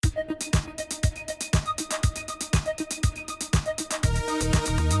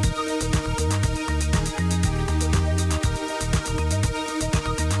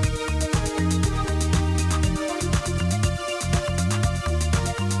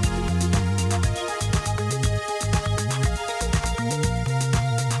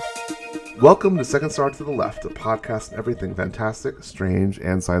Welcome to Second Star to the Left, a podcast on everything fantastic, strange,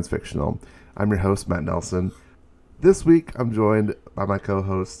 and science fictional. I'm your host, Matt Nelson. This week, I'm joined by my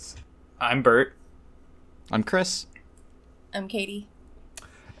co-hosts. I'm Bert. I'm Chris. I'm Katie.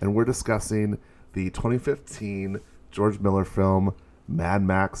 And we're discussing the 2015 George Miller film, Mad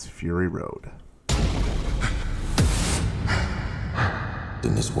Max Fury Road.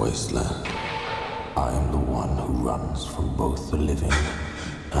 In this wasteland, I am the one who runs from both the living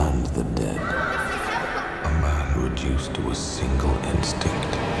and the dead. A man reduced to a single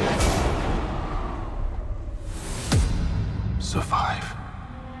instinct. Survive.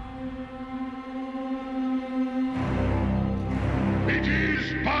 It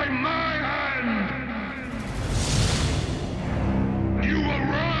is by my hand! You will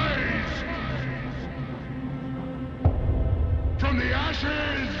rise from the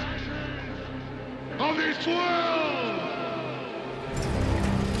ashes of this world!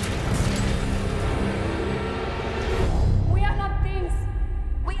 We are not things!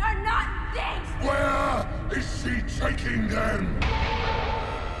 We are not things! Where is she taking them?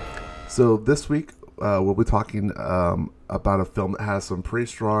 So this week, we'll be talking about a film that has some pretty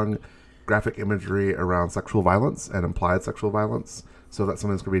strong graphic imagery around sexual violence and implied sexual violence. So if that's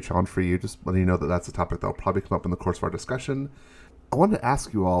something that's going to be a challenge for you, just letting you know that that's a topic that will probably come up in the course of our discussion. I wanted to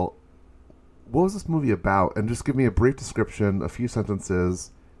ask you all, what was this movie about? And just give me a brief description, a few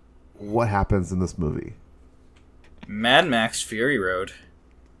sentences, what happens in this movie. Mad Max Fury Road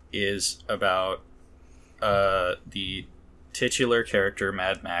is about the titular character,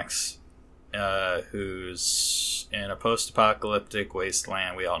 Mad Max, who's in a post-apocalyptic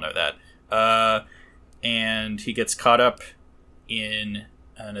wasteland. We all know that. And he gets caught up in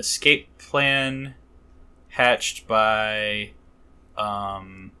an escape plan hatched by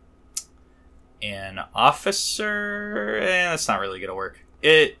an officer. That's not really gonna work.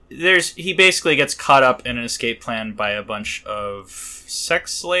 He basically gets caught up in an escape plan by a bunch of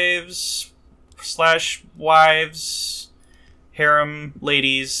sex slaves / wives, harem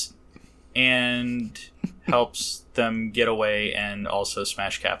ladies, and helps them get away and also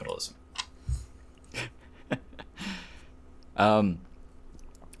smash capitalism. All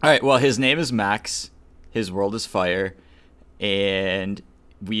right, well, his name is Max. His world is fire. And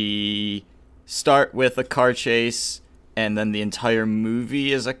we start with a car chase, and then the entire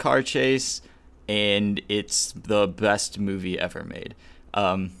movie is a car chase, and it's the best movie ever made.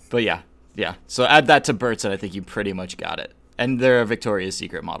 But yeah. So add that to Bert's, and I think you pretty much got it. And there are Victoria's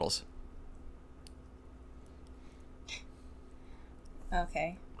Secret models.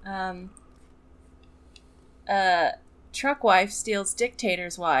 Okay. Truck wife steals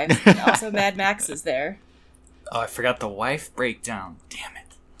dictator's wives, and also Mad Max is there. Oh, I forgot the wife breakdown. Damn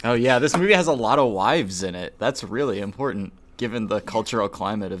it. Oh yeah, this movie has a lot of wives in it. That's really important, given the cultural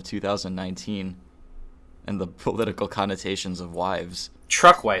climate of 2019 and the political connotations of wives.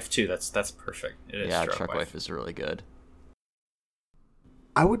 Truck wife, too. That's perfect. It is yeah, truck wife is really good.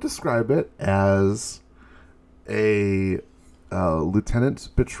 I would describe it as a lieutenant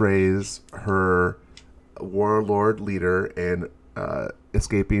betrays her warlord leader in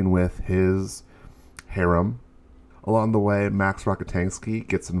escaping with his harem. Along the way, Max Rockatansky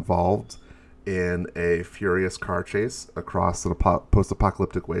gets involved in a furious car chase across a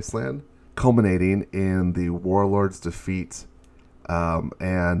post-apocalyptic wasteland, culminating in the warlord's defeat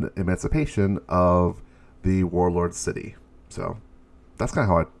and emancipation of the warlord city. So that's kind of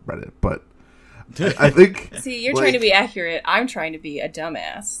how I read it, but I think... See, you're trying to be accurate. I'm trying to be a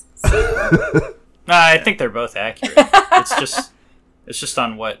dumbass. I think they're both accurate. It's just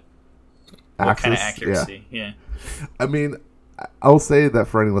on what kind of accuracy. Yeah. I mean, I'll say that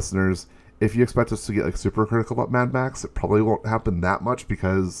for any listeners, if you expect us to get super critical about Mad Max, it probably won't happen that much,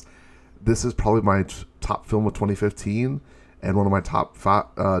 because this is probably my top film of 2015 and one of my top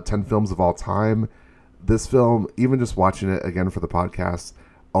 10 films of all time. This film, even just watching it again for the podcast,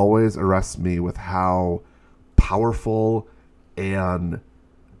 always arrests me with how powerful and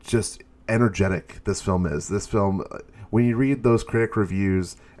just energetic this film is. This film, when you read those critic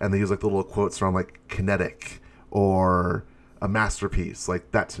reviews and they use like the little quotes around like kinetic or a masterpiece,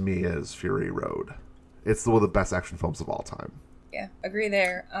 like that to me is Fury Road. It's one of the best action films of all time. Yeah, agree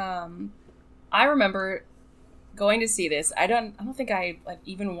there. I remember going to see this. I don't think I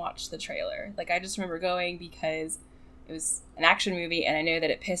even watched the trailer. Like, I just remember going because it it was an action movie, and I know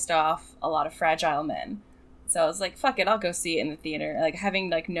that it pissed off a lot of fragile men. So I was like, fuck it, I'll go see it in the theater. Like, having,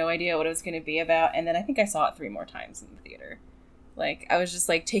 like, no idea what it was going to be about. And then I think I saw it 3 more times in the theater. Like, I was just,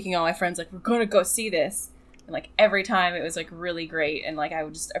 like, taking all my friends, like, we're going to go see this. And, like, every time it was, like, really great. And, like, I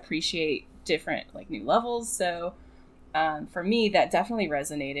would just appreciate different, like, new levels. So for me, that definitely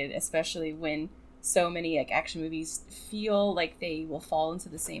resonated, especially when so many, like, action movies feel like they will fall into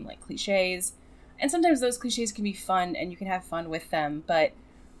the same, like, cliches. And sometimes those cliches can be fun, and you can have fun with them. But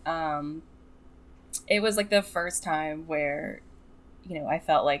it was, like, the first time where, you know, I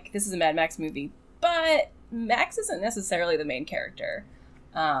felt like this is a Mad Max movie, but Max isn't necessarily the main character.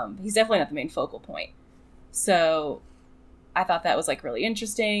 He's definitely not the main focal point. So I thought that was, like, really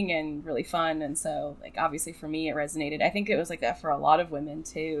interesting and really fun. And so, like, obviously for me, it resonated. I think it was like that for a lot of women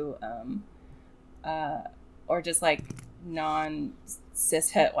too. Or just, like,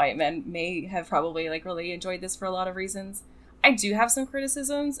 non-cishet white men may have probably, like, really enjoyed this for a lot of reasons. I do have some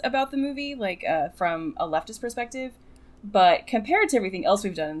criticisms about the movie, like, from a leftist perspective, but compared to everything else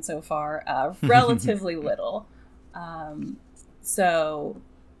we've done so far, relatively little. So,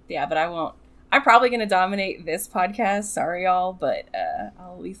 yeah, but I'm probably going to dominate this podcast. Sorry, y'all, but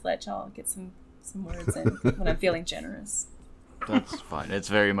I'll at least let y'all get some words in when I'm feeling generous. That's fine. It's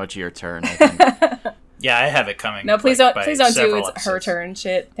very much your turn, I think. Yeah, I have it coming. No, please like, don't do it's episodes. her turn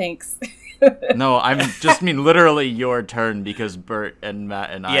shit. Thanks. No, I'm just mean literally your turn because Bert and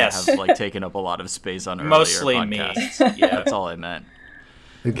Matt and I Yes. have, like, taken up a lot of space on earlier Mostly podcasts. me. Yeah. That's all I meant.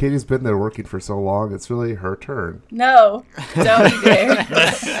 And Katie's been there working for so long, it's really her turn. No, don't you dare.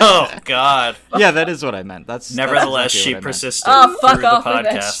 Oh, God. Yeah, that is what I meant. Nevertheless, exactly she what I meant. persisted Oh, fuck through off the with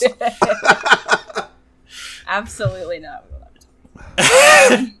that podcast. shit. Absolutely not.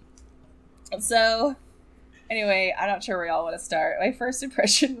 So, anyway, I'm not sure where y'all want to start. My first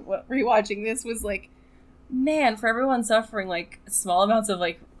impression rewatching this was like, man, for everyone suffering like small amounts of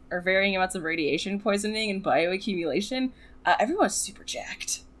like, or varying amounts of radiation poisoning and bioaccumulation, everyone's super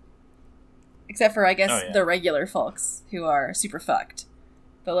jacked. Except for, I guess, the regular folks who are super fucked.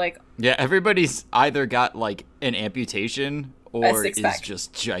 But, like... Yeah, everybody's either got, like, an amputation or is six-pack.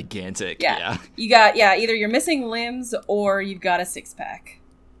 just gigantic. Yeah. You got, either you're missing limbs or you've got a 6-pack.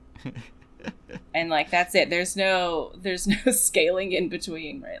 And, like, that's it. There's no scaling in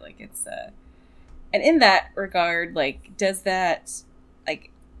between, right? Like, it's, And in that regard, like, does that,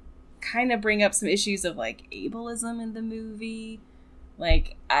 like, kind of bring up some issues of, like, ableism in the movie?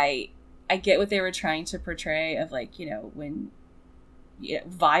 Like, I get what they were trying to portray of, like, you know, when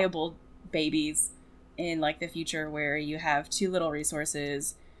viable babies in, like, the future where you have too little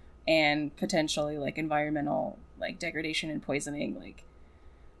resources and potentially, like, environmental, like, degradation and poisoning. Like,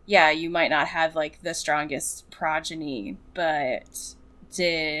 yeah, you might not have, like, the strongest progeny, but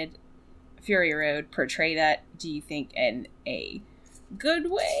did Fury Road portray that, do you think, in a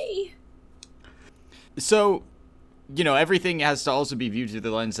good way? So, you know, everything has to also be viewed through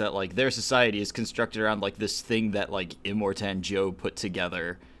the lens that, like, their society is constructed around, like, this thing that, like, Immortan Joe put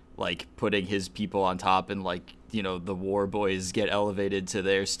together, like, putting his people on top, and, like, you know, the war boys get elevated to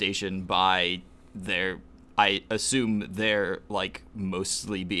their station by I assume they're, like,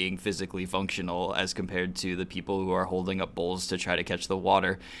 mostly being physically functional as compared to the people who are holding up bowls to try to catch the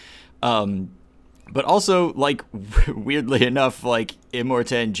water. But also, like, weirdly enough, like,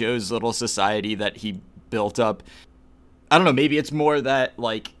 Immortan Joe's little society that he built up, I don't know, maybe it's more that,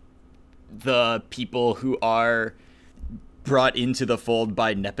 like, the people who are brought into the fold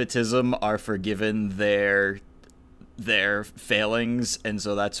by nepotism are forgiven their failings, and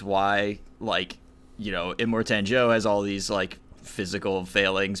so that's why, like, you know, Immortan Joe has all these, like, physical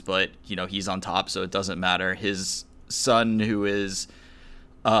failings, but, you know, he's on top, so it doesn't matter. His son, who is,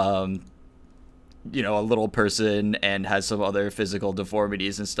 you know, a little person and has some other physical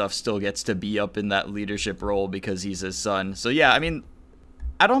deformities and stuff, still gets to be up in that leadership role because he's his son. So, yeah, I mean,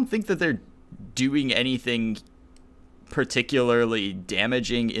 I don't think that they're doing anything particularly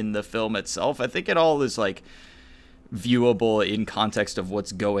damaging in the film itself. I think it all is, like, viewable in context of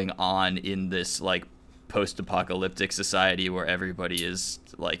what's going on in this, like, post-apocalyptic society where everybody is,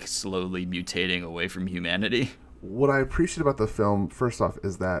 like, slowly mutating away from humanity. What I appreciate about the film, first off,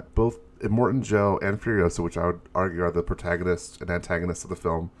 is that both Immortan Joe and Furiosa, which I would argue are the protagonists and antagonists of the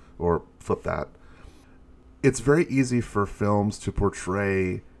film, or flip that, it's very easy for films to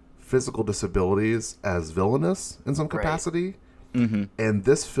portray physical disabilities as villainous in some capacity. Right. Mm-hmm. And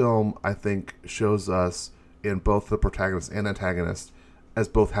this film, I think, shows us in both the protagonist and antagonist as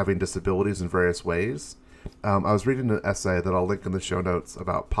both having disabilities in various ways. I was reading an essay that I'll link in the show notes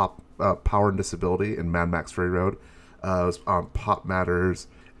about power and disability in Mad Max Fury Road. It was on Pop Matters.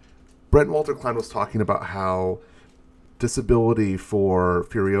 Brent Walter Klein was talking about how disability for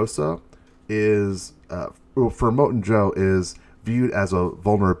Furiosa is, for Moten Joe, is viewed as a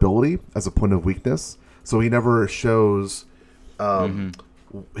vulnerability, as a point of weakness. So he never shows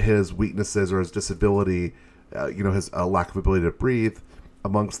his weaknesses or his disability, his lack of ability to breathe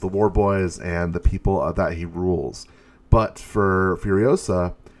amongst the war boys and the people that he rules. But for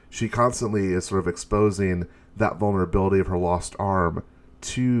Furiosa, she constantly is sort of exposing that vulnerability of her lost arm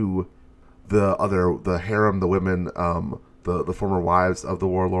to the harem, the women, the former wives of the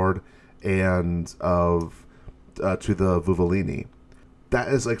warlord, and to the Vuvolini. That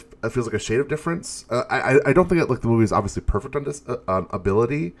is it feels like a shade of difference. I don't think that the movie is obviously perfect on this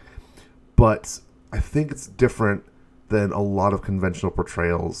ability, but I think it's different than a lot of conventional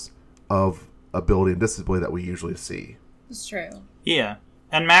portrayals of ability and disability that we usually see. It's true. Yeah,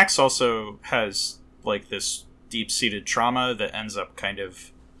 and Max also has this deep-seated trauma that ends up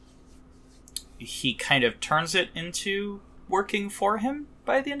he kind of turns it into working for him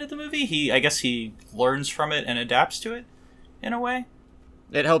by the end of the movie. I guess he learns from it and adapts to it in a way.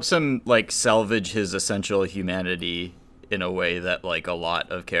 It helps him salvage his essential humanity in a way that a lot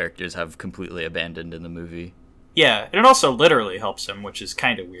of characters have completely abandoned in the movie. Yeah, and it also literally helps him, which is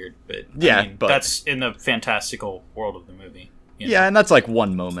kind of weird, but but that's in the fantastical world of the movie. Yeah, and that's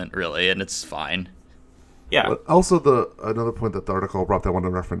one moment really, and it's fine. Yeah. But also another point that the article brought that I wanted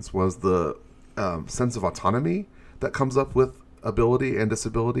to reference was the sense of autonomy that comes up with ability and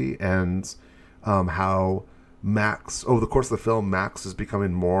disability, and how Max, over the course of the film, Max is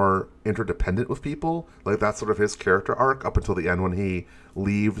becoming more interdependent with people. That's sort of his character arc up until the end when he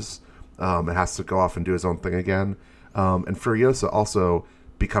leaves and has to go off and do his own thing again. And Furiosa also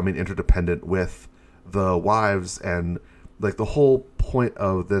becoming interdependent with the wives, and the whole point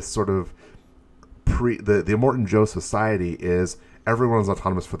of this sort of the Immortan Joe society is everyone's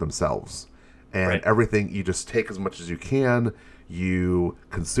autonomous for themselves. And right. Everything, you just take as much as you can, you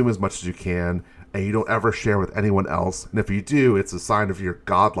consume as much as you can, and you don't ever share with anyone else. And if you do, it's a sign of your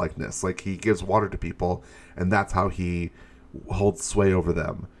godlikeness. He gives water to people, and that's how he holds sway over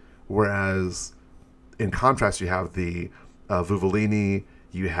them. Whereas, in contrast, you have the Vuvolini,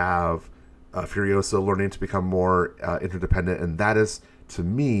 you have Furiosa learning to become more interdependent, and that is, to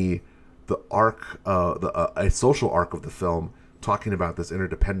me, the arc, a social arc of the film, talking about this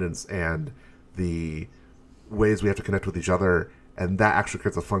interdependence and the ways we have to connect with each other, and that actually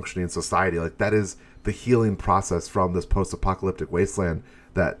creates a functioning society. That is the healing process from this post-apocalyptic wasteland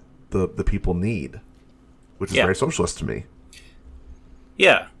that the people need, which is very socialist to me.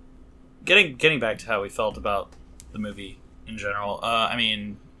 Yeah. Getting back to how we felt about the movie in general,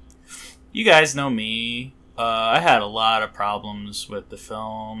 you guys know me. I had a lot of problems with the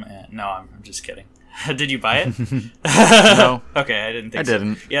film, and no, I'm just kidding. Did you buy it? No. Okay, I didn't think I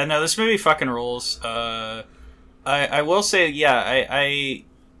didn't. Yeah, no, this movie fucking rules. I will say, I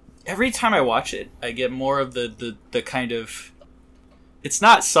every time I watch it, I get more of the kind of, it's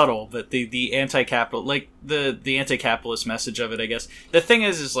not subtle, but the anti-capital, the anti-capitalist message of it, I guess. The thing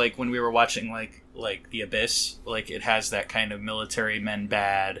is when we were watching like The Abyss, it has that kind of military men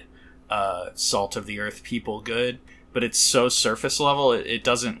bad, salt of the earth people good, but it's so surface level, it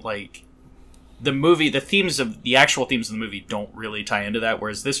doesn't the movie, the actual themes of the movie don't really tie into that,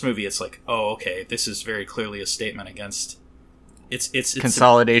 whereas this movie, it's oh, okay, this is very clearly a statement against it's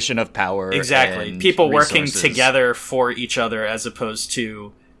consolidation of power. Exactly. And people resources. Working together for each other, as opposed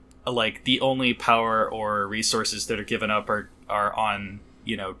to the only power or resources that are given up are on,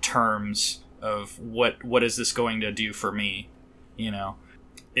 terms of what is this going to do for me?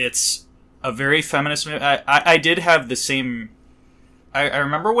 It's a very feminist movie. I did have the same. I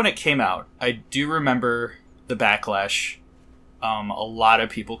remember when it came out. I do remember the backlash. A lot of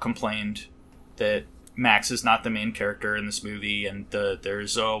people complained that Max is not the main character in this movie, and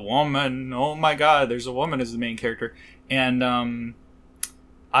there's a woman. Oh my god, there's a woman as the main character. And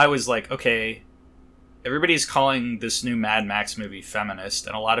I was like, okay, everybody's calling this new Mad Max movie feminist,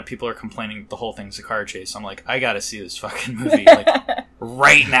 and a lot of people are complaining the whole thing's a car chase. I'm like, I gotta see this fucking movie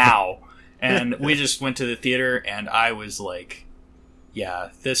right now. And we just went to the theater, and I was like, yeah,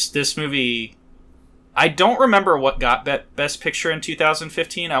 this movie, I don't remember what got Best Picture in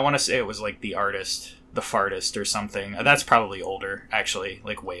 2015. I want to say it was The Artist, The Fartist, or something. That's probably older, actually,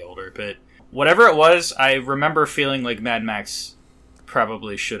 way older. But whatever it was, I remember feeling like Mad Max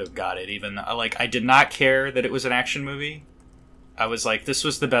probably should have got it. Even I did not care that it was an action movie. I was like, this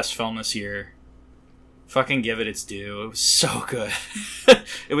was the best film this year. Fucking give it its due. It was so good.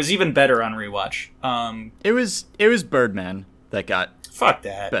 It was even better on rewatch. It was Birdman that got fuck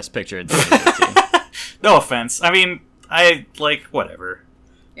that Best Picture in 2015. No offense. I mean, whatever.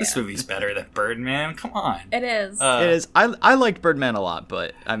 This Yeah. movie's better than Birdman. Come on. It is. It is. I liked Birdman a lot,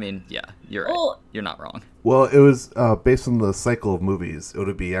 but I mean, yeah, you're right. Well- You're not wrong. Well, it was based on the cycle of movies. It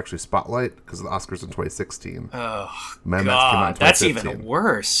would be actually Spotlight because of the Oscars in 2016. Oh, Mad Max came out in God. That's 2015. even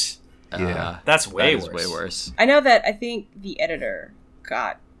worse. Yeah. That's way That is worse. way worse. I know that I think the editor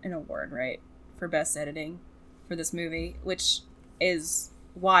got an award, right, for best editing for this movie, which is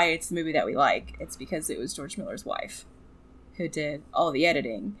why it's the movie that we like. It's because it was George Miller's wife who did all the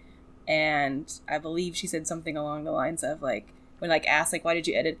editing. And I believe she said something along the lines of, like, when, like, asked, like, why did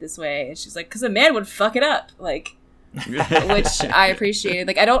you edit it this way? And she's like, because a man would fuck it up. Like, which I appreciated.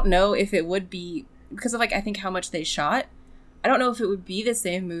 Like, I don't know if it would be, because of, like, I think how much they shot, I don't know if it would be the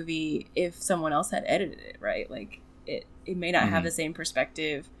same movie if someone else had edited it, right? Like, it may not have the same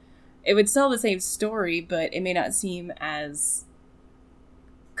perspective. It would tell the same story, but it may not seem as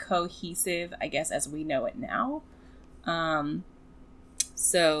cohesive, I guess, as we know it now.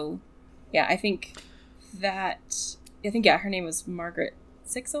 So, yeah, I think her name was Margaret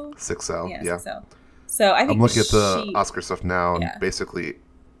Sixel. 6L, yeah. Sixel. So I think I'm looking at the she- Oscar stuff now, and Yeah. basically,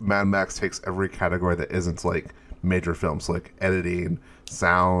 Mad Max takes every category that isn't like major films, like editing,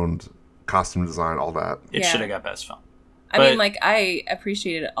 sound, costume design, all that. It Yeah. should have got best film. I But- mean, like, I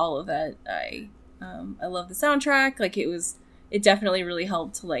appreciated all of that. I love the soundtrack. Like, it definitely really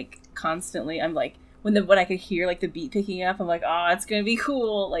helped to, like, constantly, I'm like, when I could hear, like, the beat picking up, I'm like, oh, it's gonna be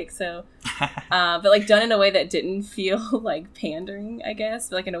cool. Like, so, but, like, done in a way that didn't feel like pandering, I guess,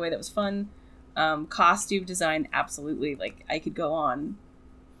 but, like, in a way that was fun. Costume design, absolutely. Like, I could go on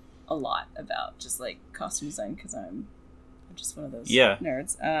a lot about just, like, costume design because I'm just one of those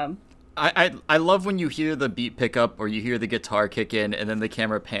nerds. I love when you hear the beat pick up or you hear the guitar kick in and then the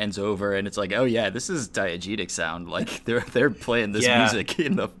camera pans over and it's like, oh yeah, this is diegetic sound. Like they're playing this music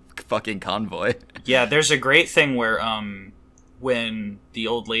in the fucking convoy. Yeah, there's a great thing where when the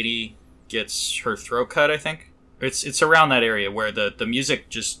old lady gets her throat cut, I think it's around that area where the music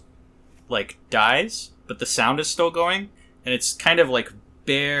just like dies, but the sound is still going, and it's kind of like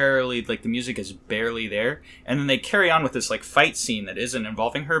barely, like the music is barely there, and then they carry on with this like fight scene that isn't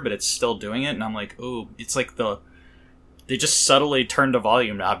involving her, but it's still doing it, and I'm like, ooh, it's like they just subtly turned the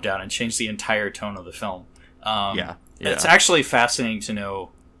volume knob down and changed the entire tone of the film. It's actually fascinating to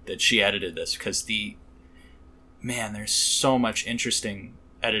know that she edited this, because there's so much interesting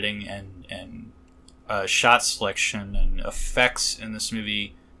editing and shot selection and effects in this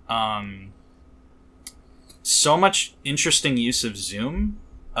movie. So much interesting use of zoom.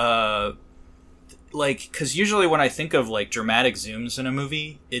 Because usually when I think of like dramatic zooms in a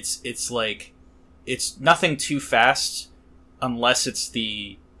movie, it's like it's nothing too fast, unless it's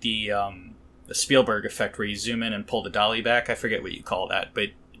the Spielberg effect where you zoom in and pull the dolly back. I forget what you call that, but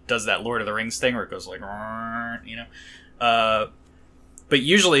it does that Lord of the Rings thing where it goes like, you know. But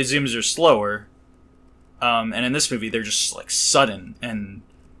usually zooms are slower, and in this movie they're just like sudden and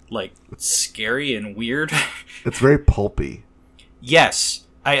like scary and weird. It's very pulpy. Yes,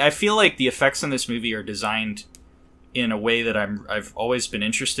 I feel like the effects in this movie are designed in a way that I've always been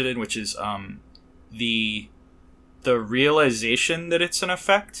interested in, which is the realization that it's an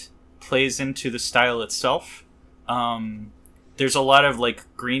effect plays into the style itself. There's a lot of like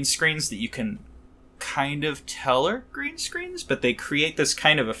green screens that you can kind of tell are green screens, but they create this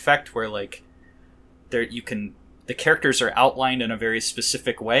kind of effect where like the characters are outlined in a very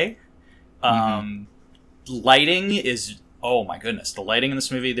specific way. Lighting is, oh my goodness, the lighting in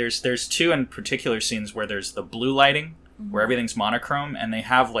this movie, there's two in particular scenes where there's the blue lighting where everything's monochrome, and they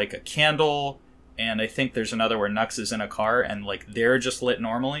have like a candle, and I think there's another where Nux is in a car and like they're just lit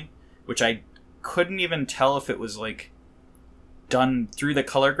normally, which I couldn't even tell if it was like done through the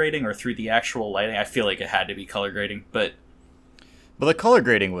color grading or through the actual lighting. I feel like it had to be color grading, but the color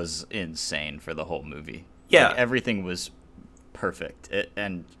grading was insane for the whole movie. Yeah. Like, everything was perfect.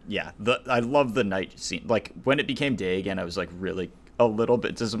 I love the night scene. Like when it became day again, I was like really a little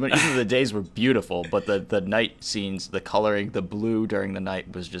bit disappointed. Even the days were beautiful, but the night scenes, the coloring, the blue during the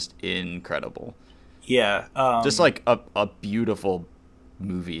night was just incredible. Yeah. Just like a beautiful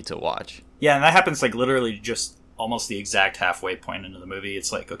movie to watch. Yeah, and that happens like literally just almost the exact halfway point into the movie.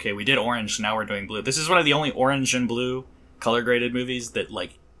 It's like, okay, we did orange, now we're doing blue. This is one of the only orange and blue color graded movies that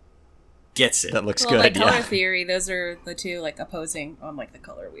like gets it. That looks Well, good. like Color Yeah. Theory, those are the two like opposing on like the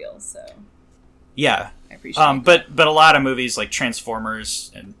color wheel. So Yeah. I appreciate. But a lot of movies like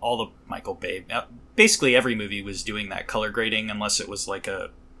Transformers and all the Michael Bay, basically every movie was doing that color grading, unless it was like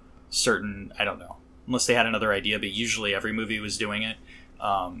a certain, I don't know, unless they had another idea, but usually every movie was doing it,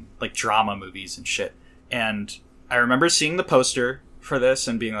 like drama movies and shit. And I remember seeing the poster for this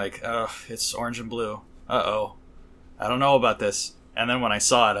and being like, oh, it's orange and blue. Uh-oh. I don't know about this. And then when I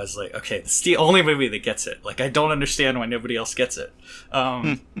saw it, I was like, okay, this is the only movie that gets it. Like, I don't understand why nobody else gets it.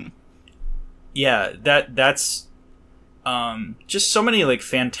 Yeah, that's just so many like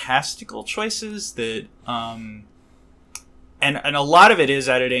fantastical choices that and a lot of it is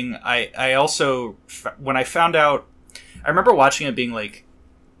editing. I also, when I found out, I remember watching it being like,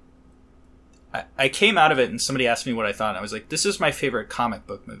 I came out of it and somebody asked me what I thought, and I was like, this is my favorite comic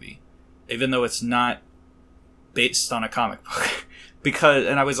book movie, even though it's not based on a comic book.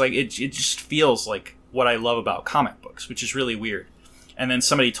 And I was like, it just feels like what I love about comic books, which is really weird. And then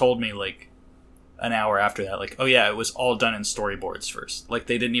somebody told me like an hour after that, like, oh yeah, it was all done in storyboards first. Like,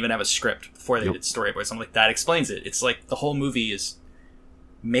 they didn't even have a script before they did storyboards. I'm like, that explains it. It's like the whole movie is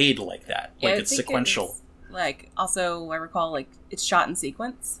made like that. Yeah, like, it's sequential. Like, also, I recall, like, it's shot in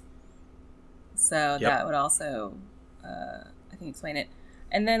sequence. So that would also, I think, explain it.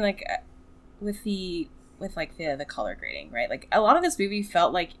 And then, like, with the color grading, right? Like, a lot of this movie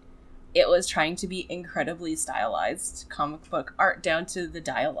felt like it was trying to be incredibly stylized comic book art down to the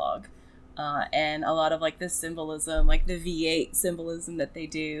dialogue. And a lot of, like, the symbolism, like the V8 symbolism that they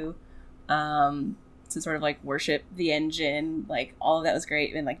do to sort of, like, worship the engine. Like, all of that was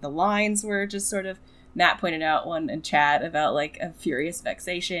great. And, like, the lines were just sort of, Matt pointed out one in chat about, like, a furious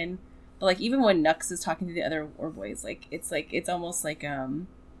vexation. But, like, even when Nux is talking to the other war boys, like, it's almost like, I'm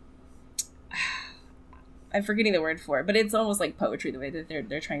forgetting the word for it, but it's almost like poetry the way that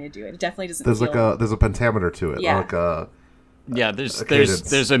they're trying to do it. It definitely doesn't feel... there's a pentameter to it. Yeah. Like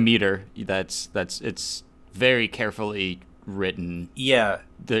there's a meter that's it's very carefully written. Yeah.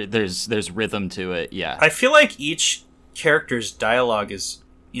 There's rhythm to it. Yeah. I feel like each character's dialogue is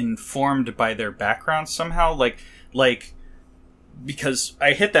informed by their background somehow. Like because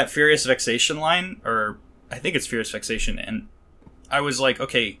I hit that furious vexation line, or I think it's furious vexation, and I was like,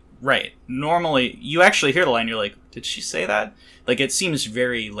 okay, right. Normally, you actually hear the line, you're like, did she say that? Like, it seems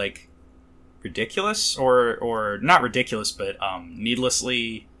very, like, ridiculous, or not ridiculous, but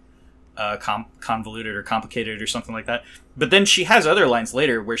needlessly convoluted or complicated or something like that. But then she has other lines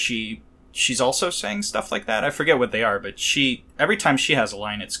later where she's also saying stuff like that. I forget what they are, but every time she has a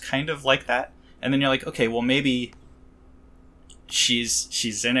line, it's kind of like that. And then you're like, okay, well, maybe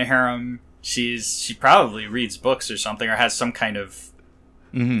she's in a harem. She probably reads books or something, or has some kind of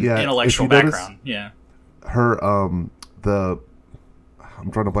intellectual background. Yeah. Her I'm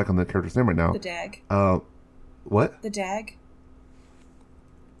drawing a blank on the character's name right now. The Dag. What? The Dag.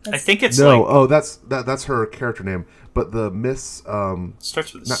 I think it's that's her character name. But the Miss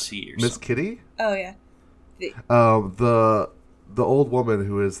starts with a C or Miss something. Kitty. Oh yeah. The old woman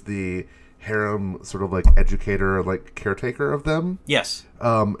who is the harem sort of like educator, like caretaker of them. Yes.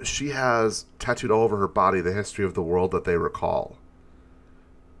 She has tattooed all over her body the history of the world that they recall.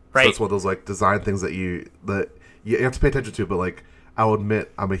 Right. So it's one of those like design things that you have to pay attention to. But like, I'll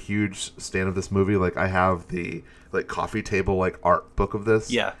admit, I'm a huge stan of this movie. Like, I have the like coffee table like art book of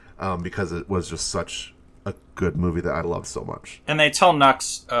this. Yeah. Because it was just such a good movie that I loved so much. And they tell Nux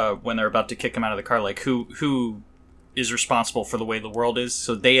when they're about to kick him out of the car, like, who is responsible for the way the world is,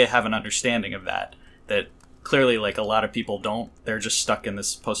 so they have an understanding of that clearly, like, a lot of people don't. They're just stuck in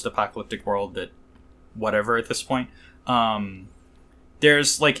this post-apocalyptic world that whatever at this point.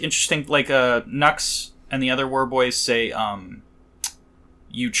 There's, like, interesting, like, Nux and the other war boys say,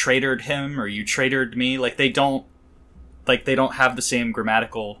 you traitored him, or you traitored me. Like, they don't have the same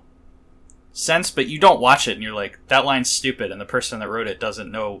grammatical sense, but you don't watch it and you're like, that line's stupid, and the person that wrote it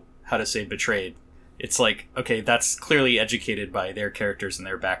doesn't know how to say betrayed. It's like, okay, that's clearly educated by their characters and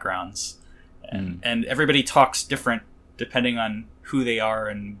their backgrounds. And everybody talks different depending on who they are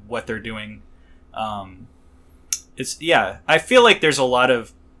and what they're doing. I feel like there's a lot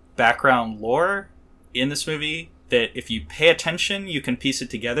of background lore in this movie that if you pay attention, you can piece it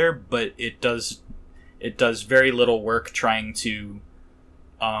together, but it does very little work trying to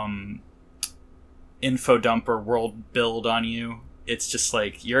info dump or world build on you. It's just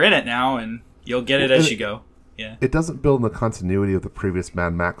like, you're in it now, and you'll get it as you go. Yeah. It doesn't build on the continuity of the previous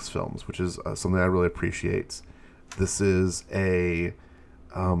Mad Max films, which is something I really appreciate. This is a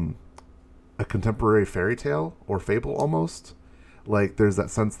contemporary fairy tale or fable almost. Like, there's that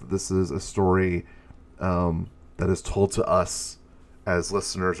sense that this is a story that is told to us as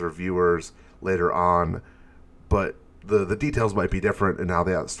listeners or viewers later on, but the details might be different in how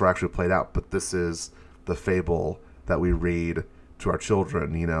the story actually played out. But this is the fable that we read to our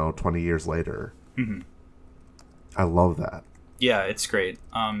children, 20 years later. Mm-hmm. I love that. Yeah, it's great.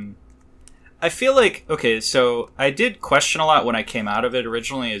 I feel like, okay, so I did question a lot when I came out of it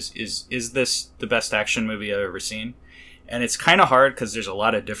originally, is this the best action movie I've ever seen? And it's kind of hard because there's a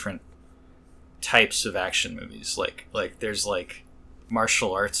lot of different types of action movies. Like there's like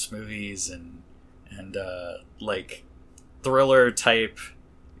martial arts movies and like thriller type,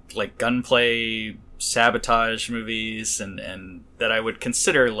 like gunplay sabotage movies, and that I would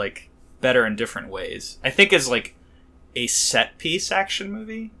consider like better in different ways. I think is like a set piece action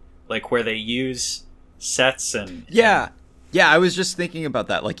movie, like where they use sets and yeah, I was just thinking about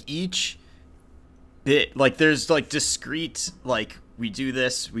that. Like each bit, like there's like discrete, like we do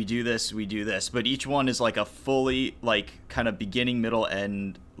this, but each one is like a fully like kind of beginning, middle,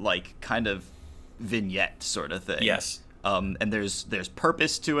 end, like kind of vignette sort of thing. Yes. And there's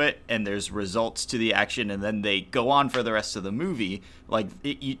purpose to it, and there's results to the action, and then they go on for the rest of the movie. Like,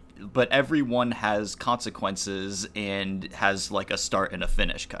 but everyone has consequences and has like a start and a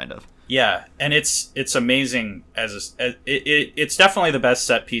finish, kind of. Yeah, and it's amazing it's definitely the best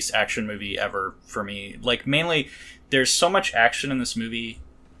set piece action movie ever for me. Like, mainly, there's so much action in this movie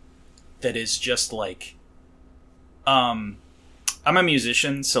that is just like, I'm a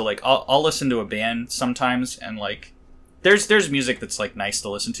musician, so like I'll listen to a band sometimes, and like there's music that's like nice to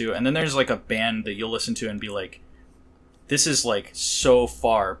listen to, and then there's like a band that you'll listen to and be like, this is like so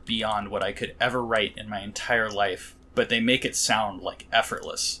far beyond what I could ever write in my entire life, but they make it sound like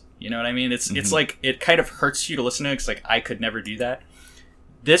effortless. You know what I mean? It's like, it kind of hurts you to listen to it, because like I could never do that.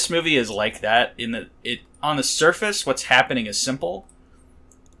 This movie is like that in that it, on the surface, what's happening is simple,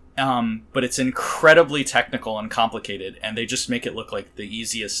 but it's incredibly technical and complicated, and they just make it look like the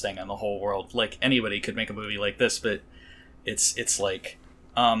easiest thing in the whole world. Like anybody could make a movie like this, but it's like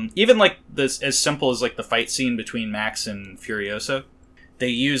even like this, as simple as like the fight scene between Max and Furiosa. They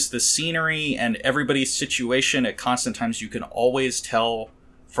use the scenery and everybody's situation at constant times. You can always tell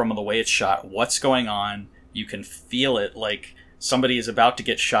from the way it's shot what's going on. You can feel it, like somebody is about to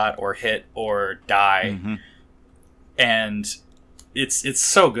get shot or hit or die. Mm-hmm. And it's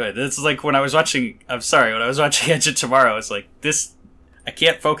so good. It's like when I was watching Edge of Tomorrow, it's like this, I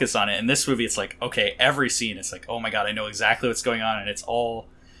can't focus on it. In this movie, it's like, okay, every scene, it's like, oh my god, I know exactly what's going on, and it's all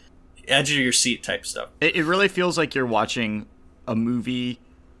edge of your seat type stuff. It really feels like you're watching a movie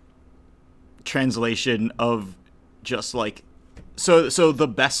translation of just like, so the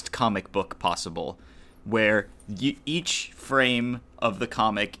best comic book possible, where each frame of the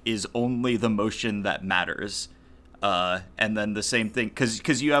comic is only the motion that matters. And then the same thing,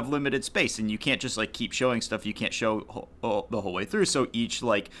 because you have limited space and you can't just like keep showing stuff you can't show the whole way through. So each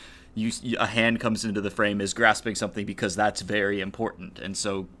like a hand comes into the frame is grasping something because that's very important. And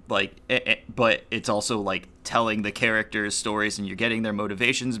so like, but it's also like telling the characters' stories, and you're getting their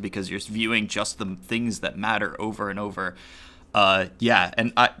motivations because you're viewing just the things that matter over and over. Yeah,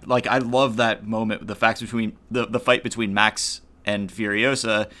 and I love that moment, the facts between the fight between Max and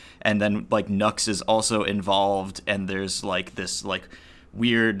Furiosa, and then like Nux is also involved, and there's like this like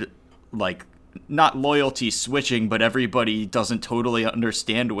weird like not loyalty switching, but everybody doesn't totally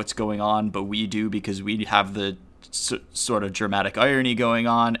understand what's going on, but we do because we have the sort of dramatic irony going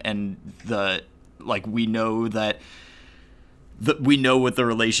on, and the like we know that we know what the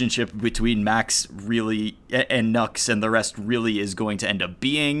relationship between Max really and Nux and the rest really is going to end up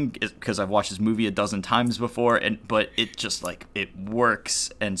being, because I've watched this movie a dozen times before, but it just like it works.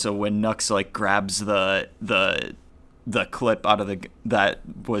 And so when Nux like grabs the clip out of that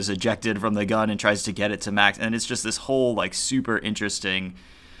was ejected from the gun and tries to get it to Max, and it's just this whole like super interesting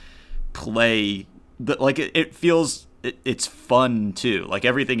play that like it feels. It's fun too. Like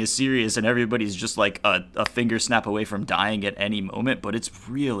everything is serious and everybody's just like a finger snap away from dying at any moment, but it's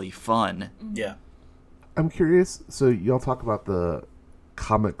really fun. Yeah. I'm curious. So y'all talk about the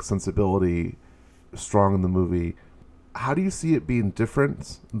comic sensibility strong in the movie. How do you see it being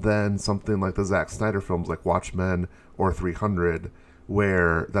different than something like the Zack Snyder films like Watchmen or 300,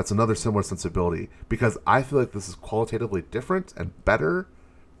 where that's another similar sensibility? Because I feel like this is qualitatively different and better.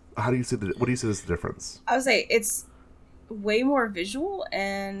 How do you see what do you see as the difference? I would say it's way more visual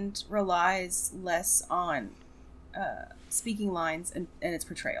and relies less on speaking lines and its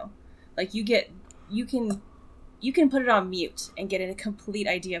portrayal. Like you can put it on mute and get a complete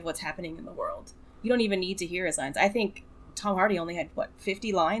idea of what's happening in the world. You don't even need to hear his lines. I think Tom Hardy only had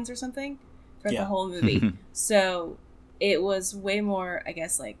 50 lines or something for the whole movie. So it was way more, I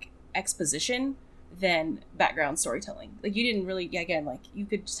guess, like exposition than background storytelling. Like you didn't really, again, like you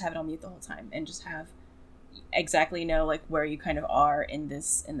could just have it on mute the whole time and just have exactly know like where you kind of are in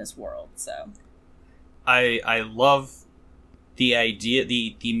this world. So I love the idea,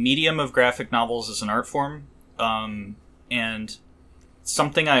 the medium of graphic novels as an art form, and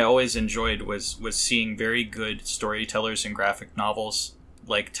something I always enjoyed was seeing very good storytellers in graphic novels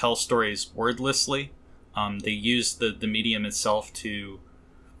like tell stories wordlessly. They use the medium itself to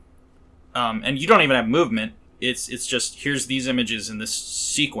and you don't even have movement It's just, here's these images in this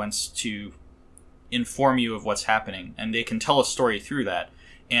sequence to inform you of what's happening, and they can tell a story through that.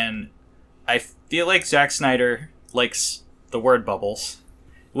 And I feel like Zack Snyder likes the word bubbles,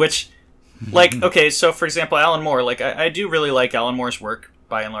 which, like, okay, so for example, Alan Moore, like, I do really like Alan Moore's work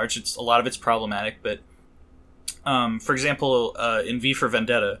by and large. A lot of it's problematic, but for example, in V for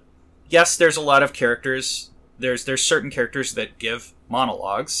Vendetta, yes, there's a lot of characters. There's certain characters that give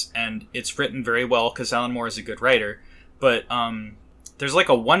monologues, and it's written very well because Alan Moore is a good writer. But there's like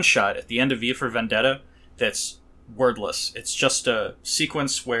a one-shot at the end of V for Vendetta that's wordless. It's just a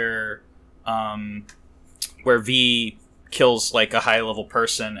sequence where V kills like a high-level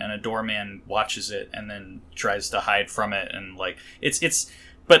person, and a doorman watches it and then tries to hide from it, and like it's.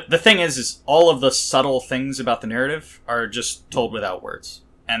 But the thing is all of the subtle things about the narrative are just told without words,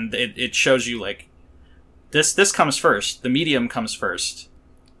 and it shows you like this comes first, the medium comes first,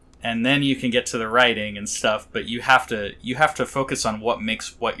 and then you can get to the writing and stuff. But you have to focus on what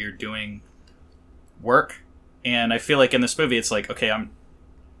makes what you're doing work. And I feel like in this movie, it's like, okay,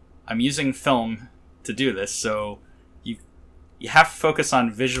 I'm using film to do this, so you have to focus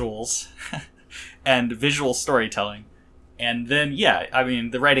on visuals and visual storytelling. And then, yeah, I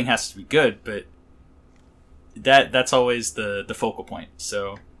mean, the writing has to be good, but that's always the focal point.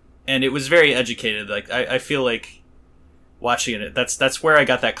 So, and it was very educated. Like, I feel like watching it, that's where I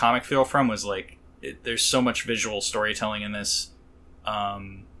got that comic feel from, was like, there's so much visual storytelling in this,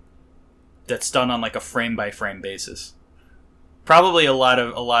 that's done on like a frame by frame basis. Probably a lot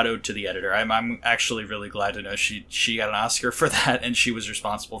owed to the editor. I'm actually really glad to know she got an Oscar for that, and she was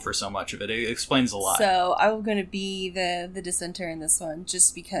responsible for so much of it. It explains a lot. So I'm going to be the dissenter in this one,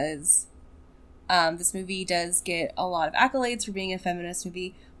 just because this movie does get a lot of accolades for being a feminist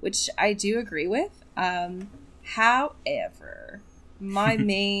movie, which I do agree with. However, my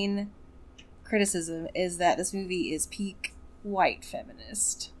main criticism is that this movie is peak white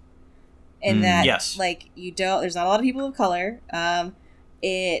feminist. And that, yes. like, there's not a lot of people of color.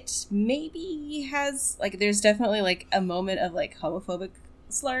 It maybe has, like, there's definitely, like, a moment of, like, homophobic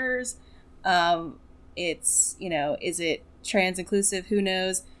slurs. It's, is it trans inclusive? Who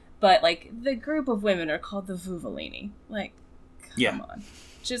knows? But, like, the group of women are called the Vuvolini. Like, come on.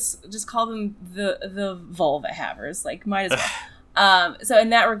 Just call them the vulva havers. Like, might as well. So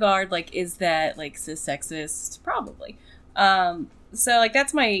in that regard, like, is that, like, cis sexist? Probably. So, like,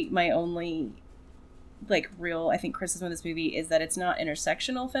 that's my only, like, real, I think, criticism of this movie, is that it's not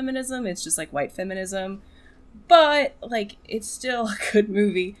intersectional feminism. It's just, like, white feminism. But, like, it's still a good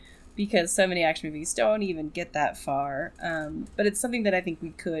movie, because so many action movies don't even get that far. But it's something that I think we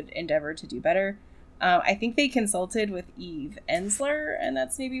could endeavor to do better. I think they consulted with Eve Ensler, and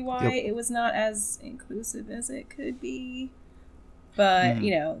that's maybe why it was not as inclusive as it could be. But,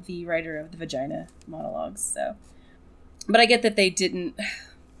 the writer of the Vagina monologues, so... But I get that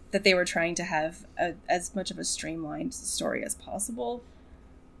that they were trying to have as much of a streamlined story as possible.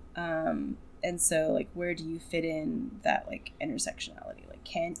 And so, like, where do you fit in that, like, intersectionality?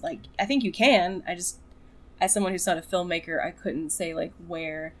 Like, I think you can. I just, as someone who's not a filmmaker, I couldn't say, like,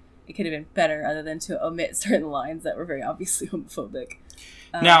 where it could have been better other than to omit certain lines that were very obviously homophobic.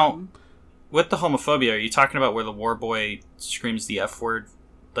 Now, with the homophobia, are you talking about where the war boy screams the F word?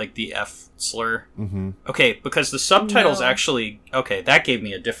 Like the F slur? Mm-hmm. Okay, because the subtitles actually... Okay, that gave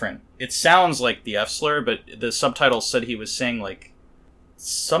me a different... It sounds like the F slur, but the subtitles said he was saying, like,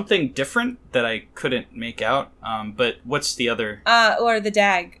 something different that I couldn't make out. But what's the other... Or the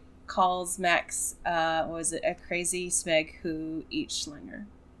DAG calls Max, was it a crazy smeg who eats Schlanger?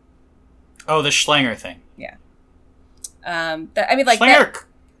 Oh, the Schlanger thing. Yeah. I mean, like... Schlanger...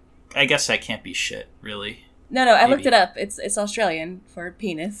 I guess that can't be shit, really. No, I looked it up. It's Australian for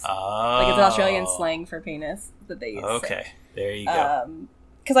penis. Oh. Like, it's Australian slang for penis that they use. Okay, there you go.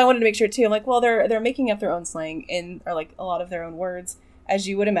 Because I wanted to make sure, too. I'm like, well, they're making up their own slang or, like, a lot of their own words, as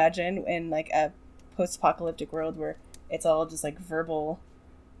you would imagine in, like, a post-apocalyptic world where it's all just, like, verbal...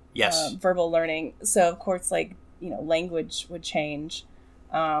 Yes. Verbal learning. So, of course, like, language would change.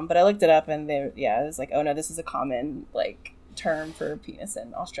 But I looked it up, and it was like, oh, no, this is a common, like, term for penis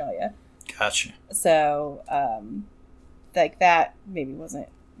in Australia. Gotcha. So, like, that maybe wasn't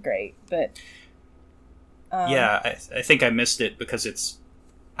great, but... I think I missed it because it's...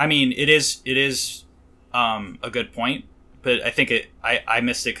 I mean, it is a good point, but I think I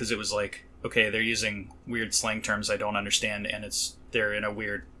missed it because it was like, okay, they're using weird slang terms I don't understand, and they're in a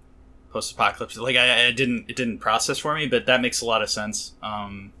weird post-apocalypse. Like, it didn't process for me, but that makes a lot of sense.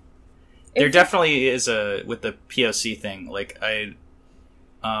 There definitely is with the POC thing, like,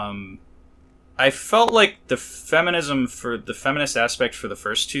 I felt like the feminist aspect for the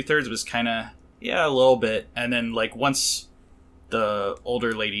first 2/3 was kind of yeah, a little bit. And then, like, once the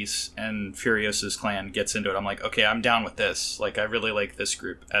older ladies and Furiosa's clan gets into it, I'm like, okay, I'm down with this. Like, I really like this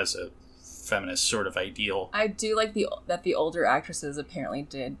group as a feminist sort of ideal. I do like that the older actresses apparently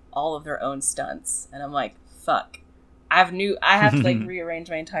did all of their own stunts, and I'm like, fuck. I have to like rearrange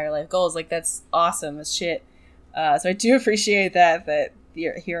my entire life goals. Like, that's awesome as shit. So I do appreciate that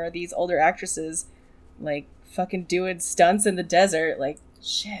here are these older actresses like fucking doing stunts in the desert. Like,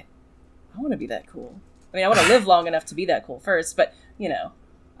 shit, I want to be that cool. I mean, I want to live long enough to be that cool first, but you know,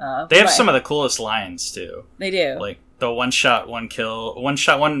 they have some of the coolest lines too. They do, like the one shot, one kill, one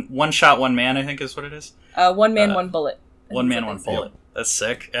shot, one man. I think is what it is. One man, one bullet. One man, one bullet. That's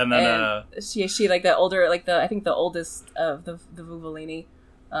sick. And then she like the older, like I think the oldest of the Vuvolini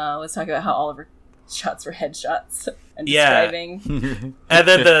was talking about how all of her shots were headshots and describing. And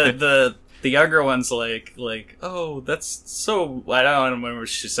then the younger one's like, oh, that's so, I don't remember what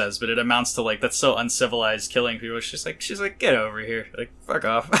she says, but it amounts to like, that's so uncivilized, killing people. She's like, get over here, like, fuck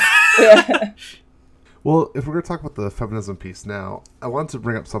off. Well, if we're going to talk about the feminism piece now, I wanted to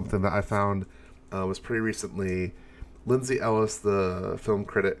bring up something that I found was pretty recently. Lindsay Ellis, the film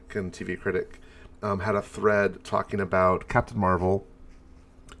critic and TV critic, had a thread talking about Captain Marvel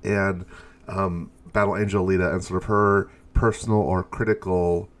and Battle Angel Alita and sort of her personal or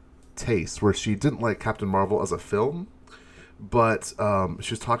critical taste, where she didn't like Captain Marvel as a film, but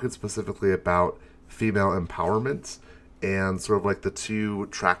she was talking specifically about female empowerment and sort of like the two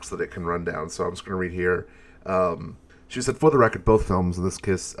tracks that it can run down. So I'm just going to read here. She said, for the record, both films, in this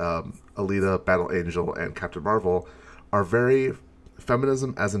case, Alita, Battle Angel, and Captain Marvel, are very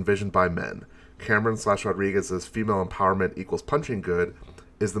feminism as envisioned by men. Cameron/Rodriguez's female empowerment equals punching good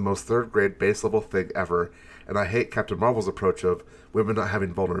is the most third-grade base-level thing ever, and I hate Captain Marvel's approach of women not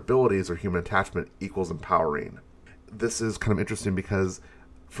having vulnerabilities or human attachment equals empowering. This is kind of interesting because,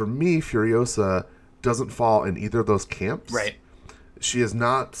 for me, Furiosa doesn't fall in either of those camps. Right. She is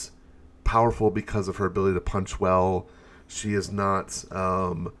not powerful because of her ability to punch well. She is not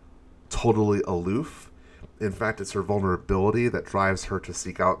totally aloof. In fact, it's her vulnerability that drives her to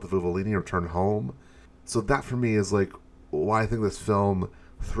seek out the Vuvolini and return home. So that, for me, is like why I think this film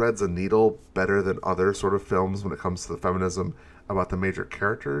threads a needle better than other sort of films when it comes to the feminism about the major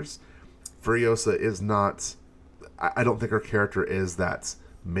characters. Furiosa is not... I don't think her character is that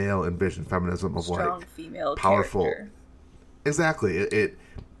male envisioned feminism of strong like female powerful character. Exactly. It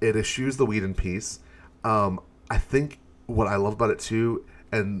eschews the Whedon piece. I think what I love about it too,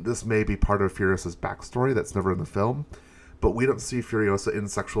 and this may be part of Furiosa's backstory that's never in the film, but we don't see Furiosa in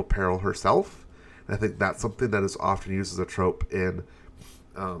sexual peril herself. And I think that's something that is often used as a trope in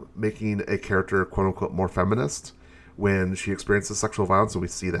making a character quote unquote more feminist when she experiences sexual violence, and we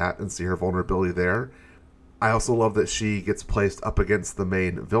see that and see her vulnerability there. I also love that she gets placed up against the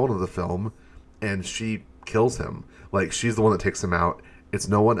main villain of the film and she kills him. Like, she's the one that takes him out. It's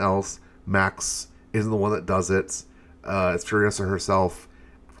no one else. Max isn't the one that does it. It's Furiosa herself.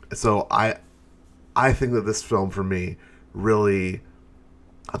 So I think that this film, for me, really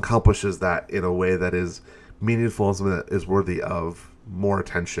accomplishes that in a way that is meaningful and something that is worthy of more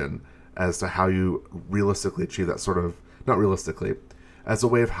attention as to how you realistically achieve that sort of... Not realistically. As a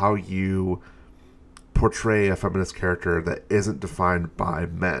way of how you portray a feminist character that isn't defined by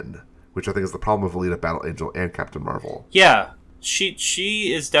men, which I think is the problem with Alita, Battle Angel, and Captain Marvel. Yeah,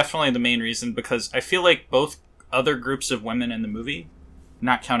 she is definitely the main reason, because I feel like both other groups of women in the movie,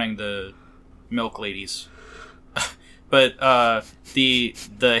 not counting the milk ladies, but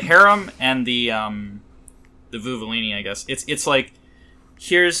the harem and the Vuvolini, I guess it's like,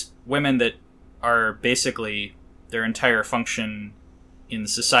 here's women that are basically their entire function in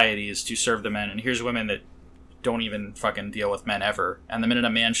society is to serve the men, and here's women that don't even fucking deal with men ever. And the minute a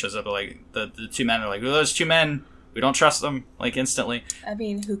man shows up, like the two men are like, "Oh, those two men, we don't trust them," like instantly. I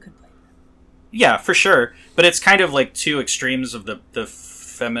mean, who could blame them? Yeah, for sure. But it's kind of like two extremes of the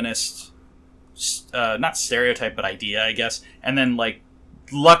feminist, not stereotype, but idea, I guess. And then, like,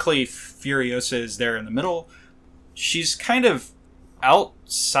 luckily Furiosa is there in the middle. She's kind of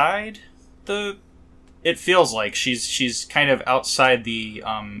outside the... It feels like she's kind of outside the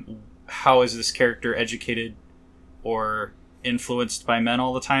how is this character educated or influenced by men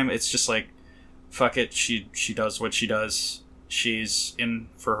all the time. It's just like, fuck it, she does what she does. She's in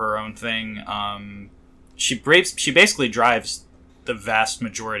for her own thing. She basically drives the vast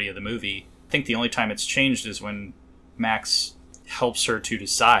majority of the movie. I think the only time it's changed is when Max helps her to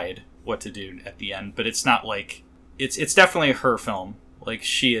decide what to do at the end. But it's not like... It's definitely her film. Like,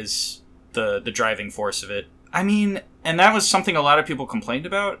 she is the driving force of it. I mean, and that was something a lot of people complained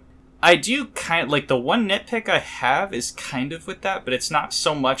about. I do kind of like the one nitpick I have is kind of with that, but it's not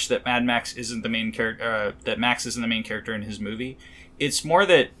so much that Mad Max isn't the main character, that Max isn't the main character in his movie. It's more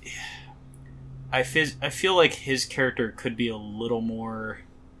that I feel like his character could be a little more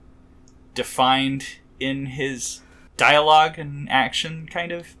defined in his dialogue and action,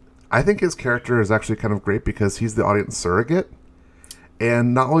 kind of. I think his character is actually kind of great because he's the audience surrogate.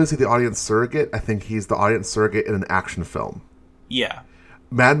 And not only is he the audience surrogate, I think he's the audience surrogate in an action film. Yeah.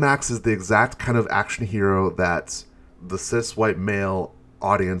 Mad Max is the exact kind of action hero that the cis white male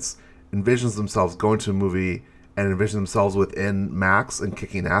audience envisions themselves going to a movie and envision themselves within Max and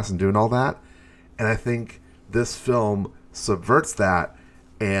kicking ass and doing all that. And I think this film subverts that,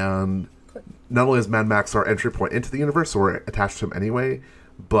 and not only is Mad Max our entry point into the universe, so we're attached to him anyway,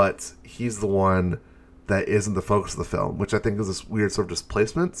 but he's the one that isn't the focus of the film, which I think is this weird sort of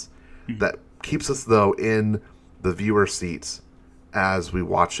displacement that keeps us, though, in the viewer seat as we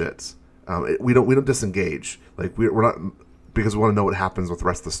watch it. We don't disengage. Like we're not, because we want to know what happens with the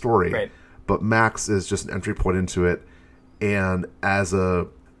rest of the story. Right. But Max is just an entry point into it, and as an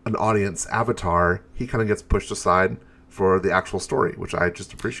audience avatar, he kind of gets pushed aside for the actual story, which I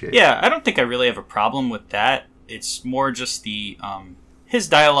just appreciate. Yeah, I don't think I really have a problem with that. It's more just the his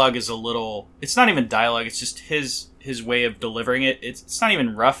dialogue is a little. It's not even dialogue. It's just his way of delivering it. It's not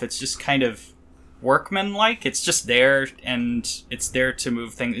even rough. It's just kind of workmanlike. It's just there, and it's there to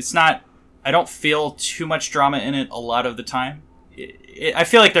move things. It's not. I don't feel too much drama in it a lot of the time. I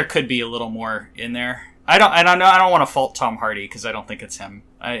feel like there could be a little more in there. I don't want to fault Tom Hardy because I don't think it's him.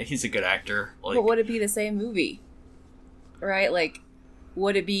 He's a good actor. Like, but would it be the same movie? Right? Like,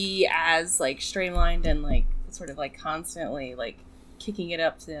 would it be as like streamlined and like sort of like constantly like kicking it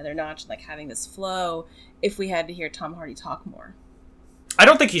up to the other notch and like having this flow if we had to hear Tom Hardy talk more? I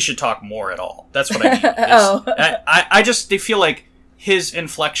don't think he should talk more at all. That's what I mean. Oh. I just feel like his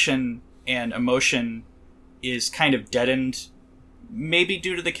inflection and emotion is kind of deadened, maybe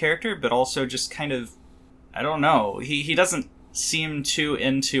due to the character, but also just kind of, I don't know. He doesn't seem too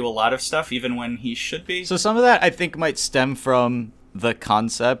into a lot of stuff, even when he should be. So some of that I think might stem from the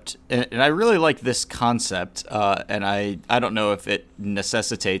concept, and I really like this concept, and I don't know if it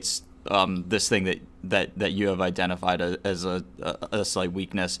necessitates this thing that you have identified as a slight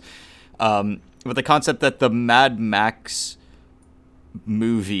weakness, but the concept that the Mad Max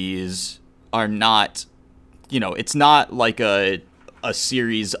movies are not, it's not like a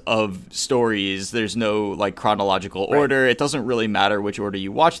series of stories. There's no like chronological order. Right. It doesn't really matter which order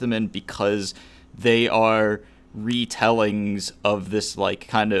you watch them in because they are retellings of this like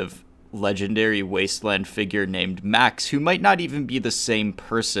kind of legendary wasteland figure named Max, who might not even be the same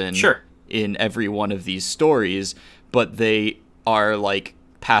person in every one of these stories, but they are like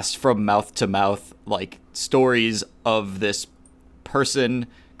passed from mouth to mouth, like stories of this person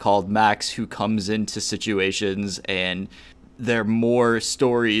called Max who comes into situations, and they're more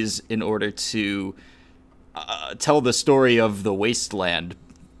stories in order to tell the story of the wasteland,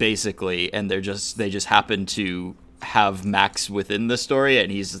 basically, and they just happen to have Max within the story,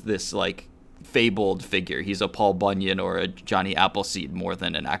 and he's this like fabled figure. He's a Paul Bunyan or a Johnny Appleseed more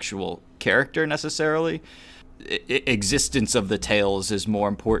than an actual character necessarily. Existence of the tales is more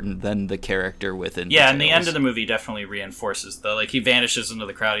important than the character within the and the tales. end of the movie definitely reinforces the, like, he vanishes into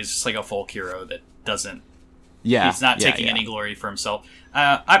the crowd. He's just like a folk hero that doesn't he's not taking any glory for himself.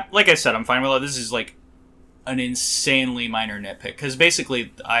 Like I said, I'm fine with it. This is like an insanely minor nitpick because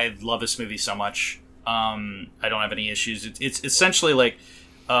basically I love this movie so much. I don't have any issues. It's essentially like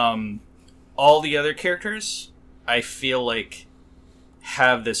all the other characters I feel like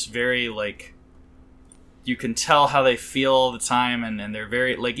have this very like, you can tell how they feel all the time, and they're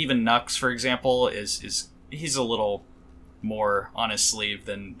very like, even Nux, for example, is he's a little more on his sleeve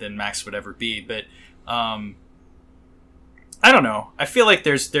than Max would ever be, but I don't know. I feel like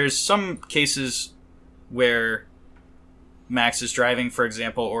there's some cases where Max is driving, for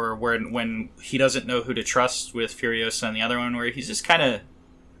example, or when he doesn't know who to trust with Furiosa, and the other one where he's just kind of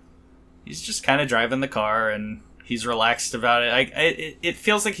driving the car and he's relaxed about it. It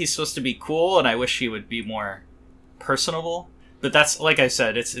feels like he's supposed to be cool, and I wish he would be more personable. But that's, like I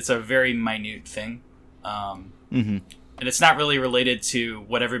said, it's a very minute thing, and it's not really related to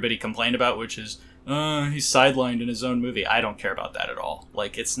what everybody complained about, which is he's sidelined in his own movie. I don't care about that at all.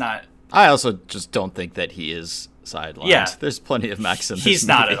 Like, it's not. I also just don't think that he is sidelined. Yeah, there's plenty of Max in this He's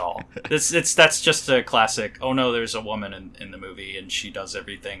movie. not at all. That's just a classic. Oh no, there's a woman in the movie and she does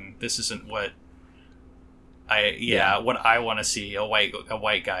everything. This isn't what what I want to see. A white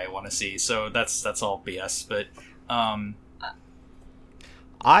guy want to see. So that's all BS. But sorry.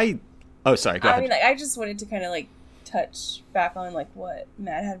 Go ahead. I mean, like, I just wanted to kind of like touch back on like what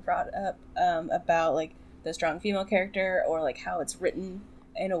Matt had brought up about like the strong female character, or like how it's written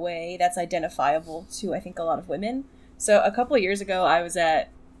in a way that's identifiable to, I think, a lot of women. So a couple of years ago, I was at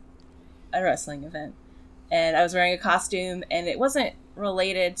a wrestling event, and I was wearing a costume, and it wasn't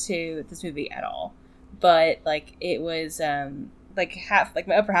related to this movie at all, but like it was like half, like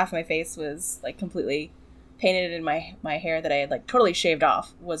my upper half of my face was like completely painted, and my hair that I had like totally shaved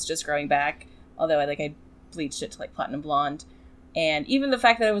off was just growing back, although I bleached it to like platinum blonde. And even the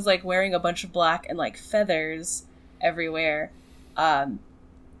fact that I was like wearing a bunch of black and like feathers everywhere,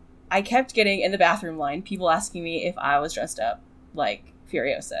 I kept getting in the bathroom line people asking me if I was dressed up like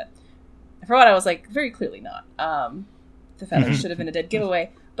Furiosa. For what I was like, very clearly not. The feathers should have been a dead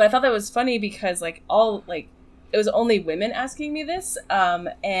giveaway. But I thought that was funny because like it was only women asking me this,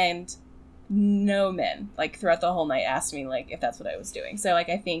 and no men like throughout the whole night asked me like if that's what I was doing. So like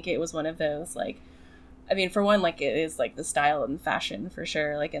I think it was one of those like, I mean, for one, like it is like the style and fashion for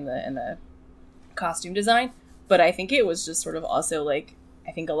sure, like in the costume design. But I think it was just sort of also like,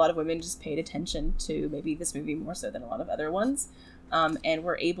 I think a lot of women just paid attention to maybe this movie more so than a lot of other ones, and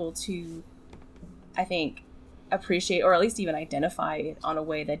were able to, I think, appreciate or at least even identify it on a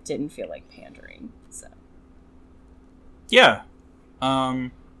way that didn't feel like pandering. So yeah,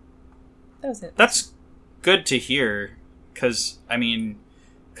 that was it. that's good to hear, because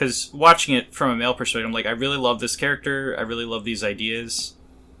watching it from a male perspective, I'm like, I really love this character, I really love these ideas.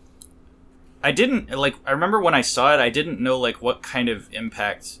 I remember when I saw it, I didn't know like what kind of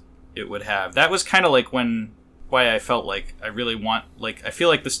impact it would have. That was kind of like why I felt like I really want, like, I feel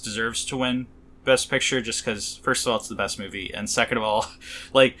like this deserves to win Best Picture, just because first of all it's the best movie, and second of all,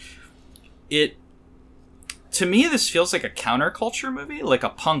 like, it, to me this feels like a counterculture movie, like a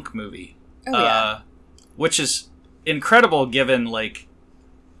punk movie. Which is incredible given like,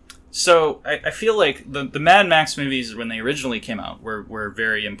 so I feel like the Mad Max movies when they originally came out were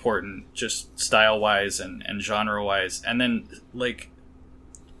very important, just style wise and genre wise, and then like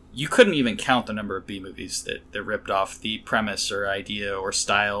you couldn't even count the number of B movies that ripped off the premise or idea or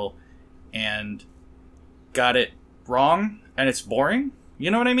style and got it wrong, and it's boring.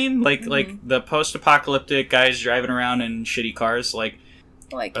 You know what I mean? Like like the post-apocalyptic guys driving around in shitty cars, like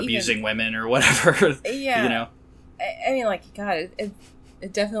abusing women or whatever. Yeah, you know. I mean, like, God,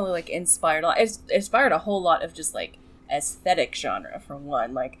 it definitely like inspired a lot. It's inspired a whole lot of just like aesthetic genre. For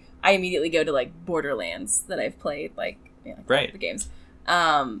one, like I immediately go to like Borderlands that I've played, like, you know, right, the games,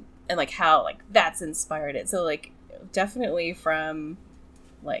 and like how like that's inspired it. So like definitely from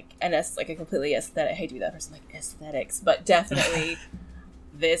like like a completely aesthetic. I hate to be that person, like aesthetics, but definitely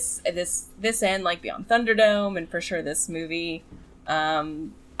this and like Beyond Thunderdome, and for sure this movie.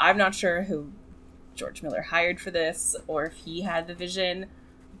 I'm not sure who George Miller hired for this or if he had the vision,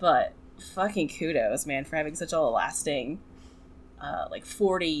 but fucking kudos, man, for having such a lasting like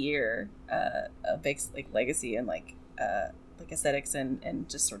 40-year big like legacy and like aesthetics and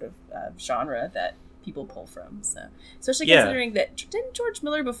just sort of genre that people pull from. So especially considering that, didn't George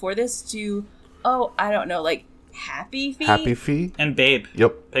Miller before this do I don't know, like Happy Feet and Babe.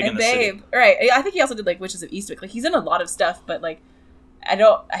 Yep. Pig in the Babe City. Right, I think he also did like Witches of Eastwick. Like he's in a lot of stuff, but like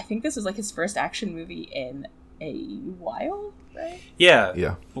I think this was like his first action movie in a while, right?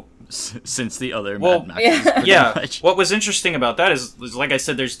 Yeah. Since the other Mad Max. Yeah. What was interesting about that is like I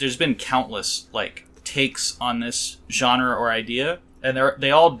said, there's been countless like takes on this genre or idea, and they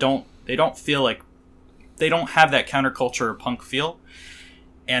don't feel like, they don't have that counterculture or punk feel.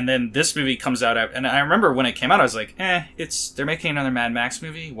 And then this movie comes out, and I remember when it came out, I was like, they're making another Mad Max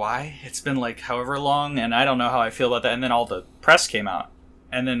movie? Why? It's been like however long, and I don't know how I feel about that. And then all the press came out,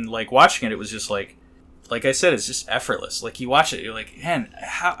 and then like watching it was just like I said, it's just effortless. Like you watch it, you're like, man,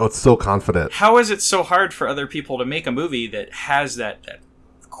 how? Oh, it's so confident. How is it so hard for other people to make a movie that has that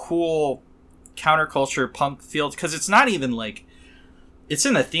cool counterculture punk feel? Because it's not even like, it's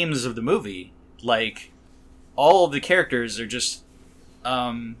in the themes of the movie. Like all of the characters are just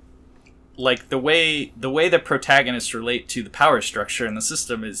like the way the protagonists relate to the power structure and the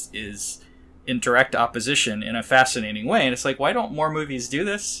system is in direct opposition in a fascinating way. And it's like, why don't more movies do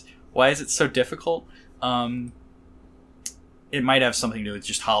this? Why is it so difficult? It might have something to do with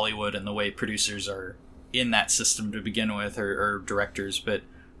just Hollywood and the way producers are in that system to begin with, or directors. But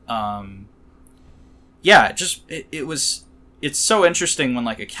it's so interesting when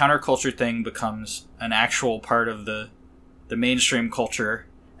like a counterculture thing becomes an actual part of the mainstream culture,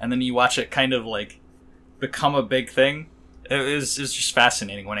 and then you watch it kind of like become a big thing. It was just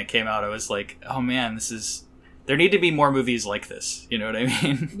fascinating when it came out. I was like, oh man, there need to be more movies like this. You know what I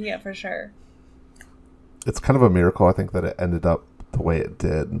mean? Yeah, for sure. It's kind of a miracle, I think, that it ended up the way it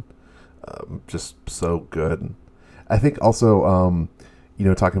did. Just so good. I think also,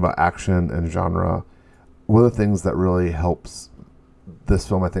 talking about action and genre, one of the things that really helps this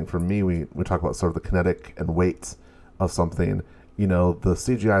film, I think, for me, we talk about sort of the kinetic and weight of something. The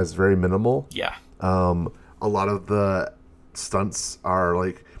CGI is very minimal. Yeah. A lot of the stunts are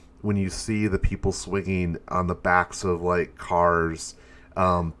like when you see the people swinging on the backs of like cars,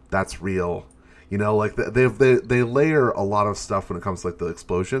 that's real. Like they layer a lot of stuff when it comes to like the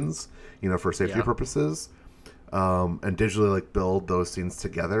explosions, for safety purposes, and digitally like build those scenes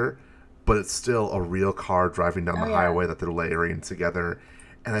together. But it's still a real car driving down the highway that they're layering together.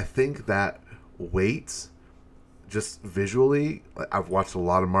 And I think that weight, just visually, I've watched a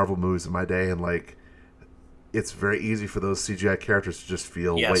lot of Marvel movies in my day, and like, it's very easy for those CGI characters to just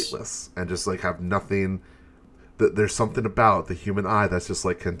feel weightless and just like have nothing. There's something about the human eye that's just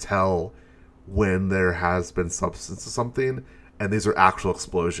like can tell when there has been substance to something, and these are actual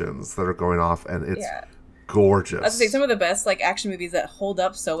explosions that are going off, and it's gorgeous. I was gonna say, some of the best like action movies that hold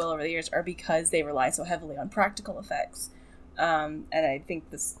up so well over the years are because they rely so heavily on practical effects. And I think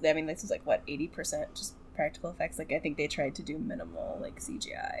this is like what, 80% just practical effects. Like I think they tried to do minimal like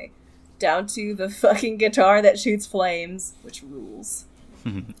CGI, down to the fucking guitar that shoots flames, which rules.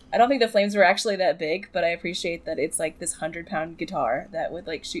 I don't think the flames were actually that big, but I appreciate that it's like this 100-pound guitar that would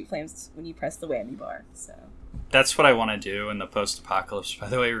like shoot flames when you press the whammy bar. So that's what I want to do in the post-apocalypse, by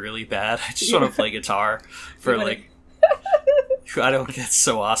the way, really bad. I just want to play guitar for like I don't get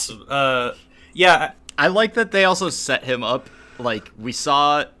so awesome. I like that they also set him up. Like, we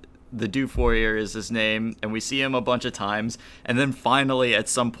saw the Doof Warrior is his name, and we see him a bunch of times, and then finally at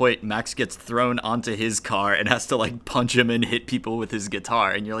some point Max gets thrown onto his car and has to like punch him and hit people with his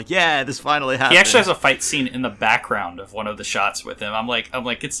guitar, and you're like, yeah, this finally happened. He actually has a fight scene in the background of one of the shots with him. I'm like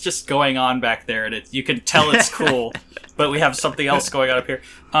it's just going on back there, and you can tell it's cool, but we have something else going on up here.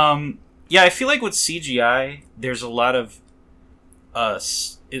 I feel like with CGI there's a lot of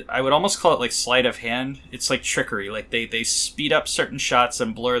I would almost call it like sleight of hand. It's like trickery. Like they speed up certain shots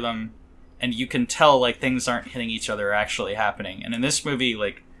and blur them, and you can tell like things aren't hitting each other or actually happening. And in this movie,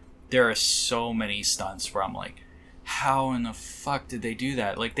 like there are so many stunts where I'm like, how in the fuck did they do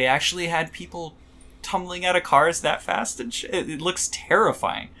that? Like they actually had people tumbling out of cars that fast and shit. It looks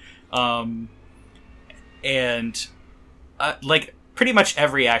terrifying. Like pretty much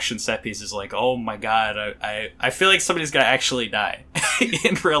every action set piece is like, oh my god, I feel like somebody's gonna actually die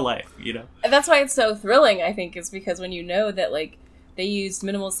in real life, And that's why it's so thrilling, I think, is because when you know that like they used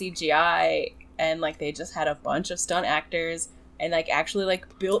minimal CGI and like they just had a bunch of stunt actors and like actually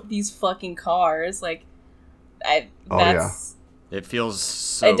like built these fucking cars, like it feels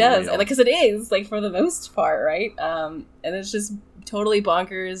so it does, real. like, because it is like for the most part, right? And it's just totally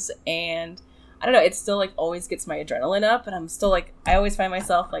bonkers, and I don't know, it still like always gets my adrenaline up, and I'm still like, I always find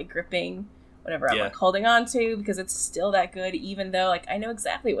myself like gripping whatever I'm like holding on to, because it's still that good, even though like I know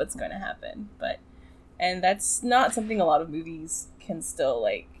exactly what's going to happen. And that's not something a lot of movies can still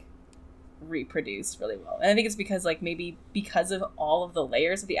like reproduce really well. And I think it's because like maybe because of all of the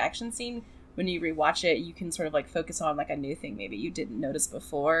layers of the action scene, when you rewatch it, you can sort of like focus on like a new thing maybe you didn't notice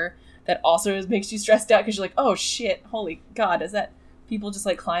before that also makes you stressed out, because you're like, oh shit, holy god, is that people just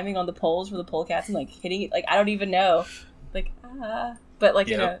like climbing on the poles for the polecats and like hitting it? Like I don't even know, like but like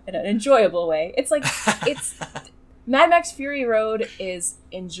in an enjoyable way. It's like it's Mad Max Fury Road is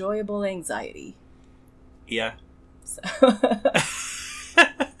enjoyable anxiety. Yeah. So.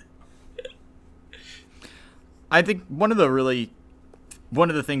 I think one of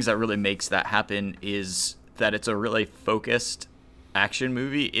the things that really makes that happen is that it's a really focused action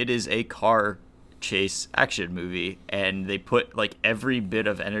movie. It is a car chase action movie, and they put like every bit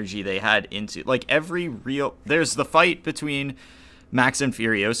of energy they had into like there's the fight between Max and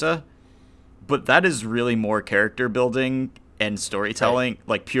Furiosa, but that is really more character building and storytelling,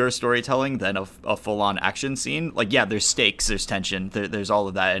 like pure storytelling, than a full-on action scene. Like, yeah, there's stakes, there's tension, there's all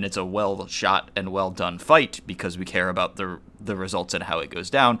of that, and it's a well shot and well done fight because we care about the results and how it goes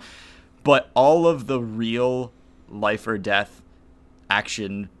down. But all of the real life or death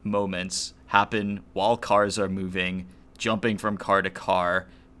action moments happen while cars are moving, jumping from car to car,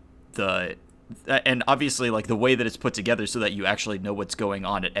 and obviously like the way that it's put together so that you actually know what's going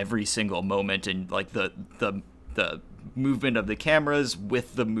on at every single moment, and like the movement of the cameras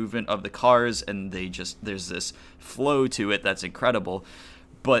with the movement of the cars, and there's this flow to it that's incredible.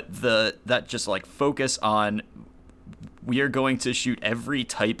 But that just like focus on, we are going to shoot every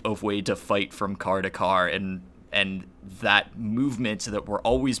type of way to fight from car to car, and that movement that we're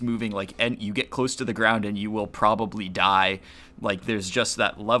always moving, like, and you get close to the ground and you will probably die. Like, there's just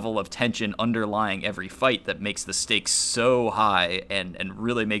that level of tension underlying every fight that makes the stakes so high and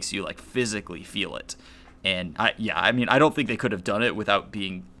really makes you like physically feel it. And I mean, I don't think they could have done it without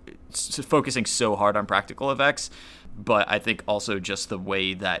being focusing so hard on practical effects. But I think also just the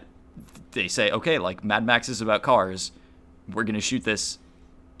way that they say, okay, like Mad Max is about cars, we're gonna shoot this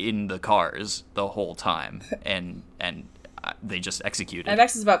in the cars the whole time, and they just executed. Mad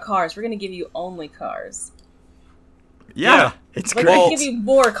Max is about cars. We're gonna give you only cars. Yeah, it's We're great. gonna give you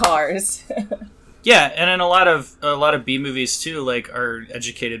more cars. Yeah, and in a lot of B movies too, like, are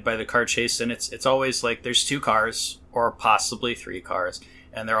educated by the car chase, and it's always like there's 2 cars or possibly 3 cars,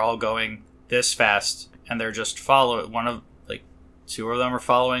 and they're all going this fast, and they're just 2 of them are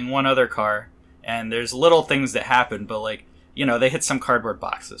following one other car, and there's little things that happen, but like, you know, they hit some cardboard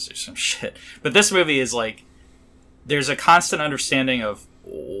boxes or some shit. But this movie is like, there's a constant understanding of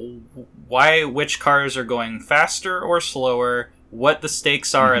which cars are going faster or slower, what the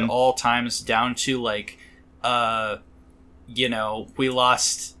stakes are at all times, down to like, you know, we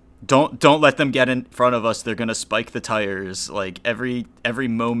lost. Don't let them get in front of us. They're gonna spike the tires. Like every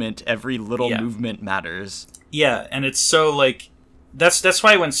moment, every little movement matters. Yeah, and it's so like that's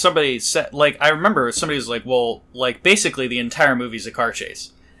why when somebody said, like, I remember somebody was like, well, like basically the entire movie's a car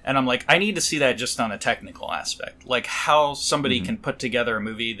chase, and I'm like, I need to see that just on a technical aspect, like how somebody can put together a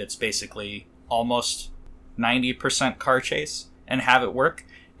movie that's basically almost 90% car chase and have it work.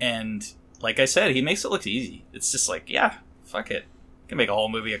 And like I said, he makes it look easy. It's just like, yeah, fuck it, you can make a whole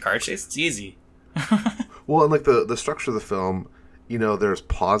movie a car chase. It's easy. Well, and like the structure of the film, you know, there's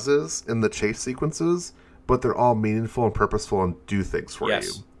pauses in the chase sequences, but they're all meaningful and purposeful and do things for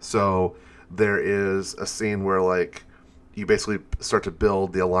you. So there is a scene where like you basically start to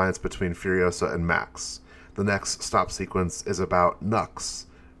build the alliance between Furiosa and Max. The next stop sequence is about Nux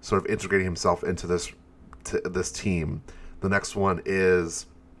sort of integrating himself into this team. The next one is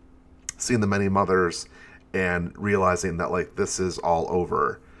seeing the many mothers and realizing that like this is all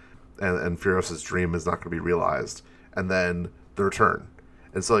over, and Furiosa's dream is not going to be realized. And then the return.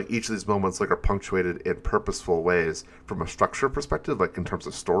 And so like each of these moments like are punctuated in purposeful ways from a structure perspective, like in terms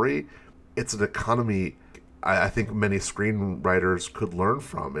of story. It's an economy I think many screenwriters could learn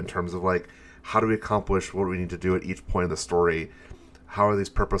from, in terms of like, how do we accomplish what we need to do at each point in the story? How are these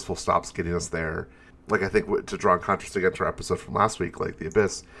purposeful stops getting us there? Like, I think to draw in contrast again to our episode from last week, like The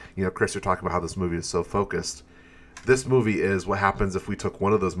Abyss, you know, Chris, you're talking about how this movie is so focused. This movie is what happens if we took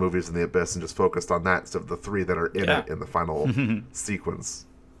one of those movies in The Abyss and just focused on that instead of the 3 that are in it in the final sequence.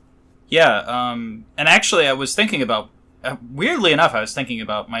 Yeah, and actually I was thinking about, weirdly enough, I was thinking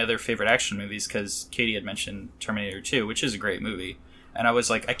about my other favorite action movies, because Katie had mentioned Terminator 2, which is a great movie. And I was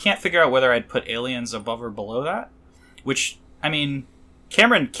like, I can't figure out whether I'd put Aliens above or below that. Which, I mean,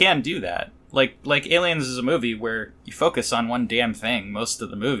 Cameron can do that. Like Aliens is a movie where you focus on one damn thing most of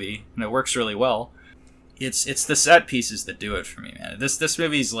the movie, and it works really well. It's the set pieces that do it for me, man. This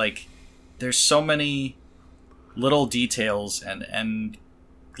movie's like, there's so many little details and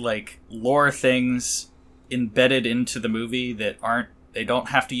like lore things embedded into the movie that they don't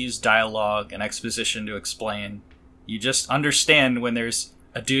have to use dialogue and exposition to explain. You just understand when there's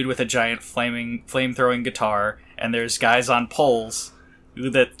a dude with a giant flame-throwing guitar, and there's guys on poles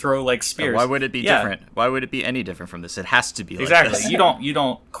that throw like spears. Why would it be different? Why would it be any different from this? It has to be like exactly. this. You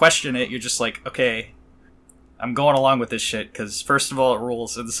don't question it. You're just like, okay, I'm going along with this shit, because first of all, it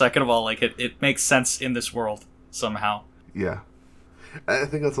rules, and second of all, like it makes sense in this world somehow. Yeah. I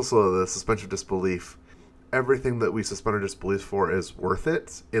think that's also the suspension of disbelief. Everything that we suspend our disbelief for is worth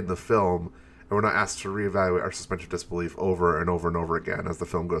it in the film, and we're not asked to reevaluate our suspension of disbelief over and over and over again as the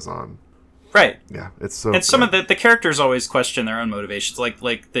film goes on. Right. Yeah, it's so. And some of the characters always question their own motivations, like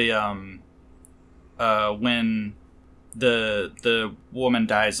the when the woman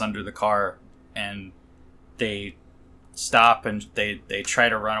dies under the car, and they stop and they try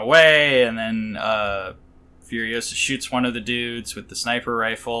to run away, and then Furiosa shoots one of the dudes with the sniper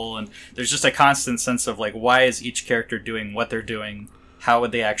rifle, and there's just a constant sense of like, why is each character doing what they're doing? How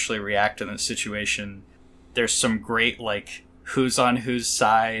would they actually react in this situation? There's some great like who's on whose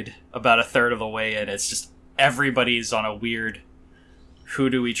side about a third of the way in. It's just everybody's on a weird who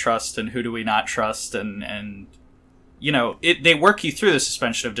do we trust and who do we not trust, and you know, they work you through the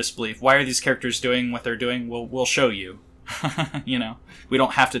suspension of disbelief. Why are these characters doing what they're doing? We'll show you. You know, we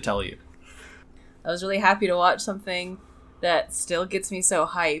don't have to tell you. I was really happy to watch something that still gets me so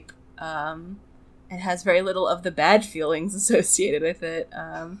hype, and has very little of the bad feelings associated with it.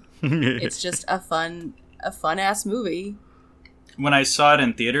 It's just a fun ass movie. When I saw it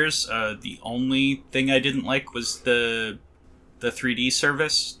in theaters, the only thing I didn't like was the 3D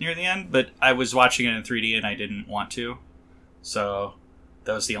service near the end, but I was watching it in 3D and I didn't want to. So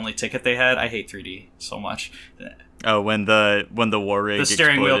that was the only ticket they had. I hate 3D so much. Oh, when the war rig The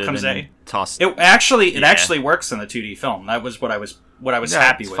steering wheel exploded comes and in. tossed. It actually works in the 2D film. That was what I was Yeah,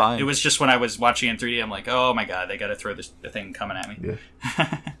 happy it's with. fine. It was just when I was watching in 3D, I'm like, oh my god, they got to throw the thing coming at me. Yeah.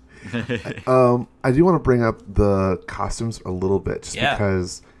 I do want to bring up the costumes a little bit, just Yeah.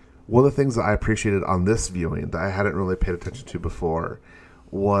 because one of the things that I appreciated on this viewing that I hadn't really paid attention to before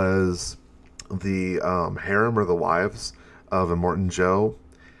was the harem or the wives of Immortan Joe.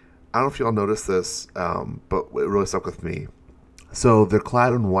 I don't know if y'all noticed this, but it really stuck with me. So they're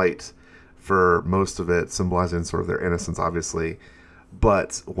clad in white for most of it, symbolizing sort of their innocence, obviously.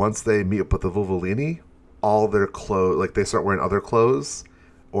 But once they meet up with the Vulvolini, all their clothes, like they start wearing other clothes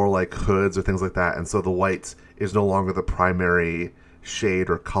or like hoods or things like that. And so the white is no longer the primary shade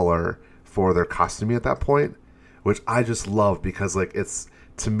or color for their costuming at that point, which I just love because like it's,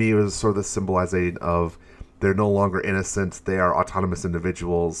 to me, it was sort of the symbolizing of they're no longer innocent. They are autonomous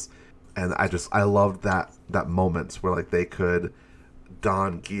individuals. And I loved that moment where like they could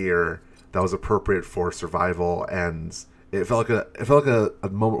don gear that was appropriate for survival, and it felt like a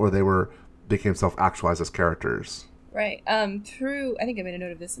moment where they became self-actualized as characters. Right. Through, I think I made a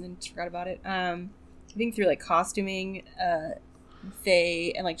note of this and then forgot about it. I think through like costuming,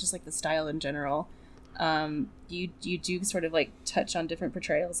 they, and like just like the style in general, you do sort of like touch on different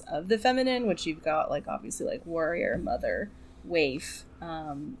portrayals of the feminine, which you've got like obviously like warrior, mother, waif,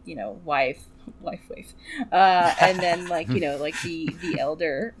 wife, and then like, like the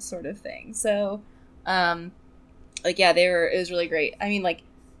elder sort of thing. So, like, yeah, it was really great. I mean, like,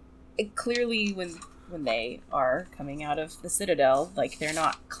 clearly when they are coming out of the Citadel, like, they're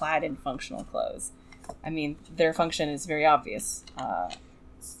not clad in functional clothes. I mean, their function is very obvious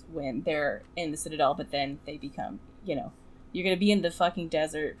when they're in the Citadel, but then they become, you're going to be in the fucking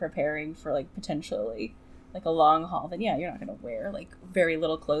desert preparing for, like, potentially, like, a long haul. Then, yeah, you're not going to wear, like, very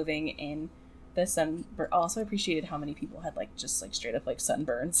little clothing in the sun. Also appreciated how many people had, like, just, like, straight up, like,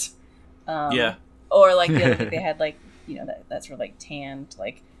 sunburns. Yeah. Or, like, the other thing, they had, like, that sort of, like, tanned,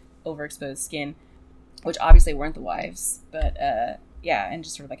 like, overexposed skin, which obviously weren't the wives, but yeah, and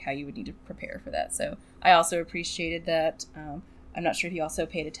just sort of like how you would need to prepare for that. So I also appreciated that. I'm not sure if you also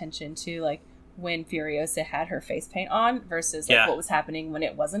paid attention to like when Furiosa had her face paint on versus like what was happening when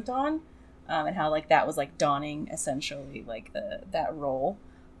it wasn't on, and how like that was like donning essentially like that role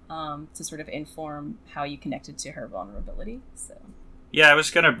to sort of inform how you connected to her vulnerability. So yeah, I was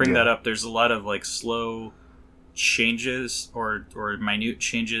gonna bring that up. There's a lot of like slow changes or minute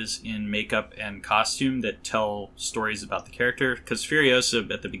changes in makeup and costume that tell stories about the character, because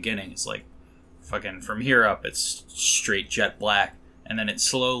Furiosa at the beginning is like fucking from here up it's straight jet black, and then it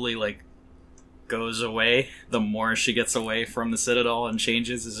slowly like goes away the more she gets away from the Citadel and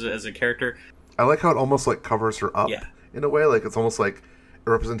changes as a character. I like how it almost like covers her up in a way, like it's almost like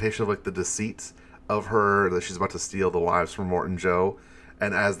a representation of like the deceit of her that she's about to steal the wives from Immortan Joe,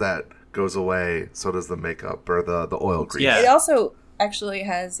 and as that goes away, so does the makeup or the oil grease. Yeah. It also actually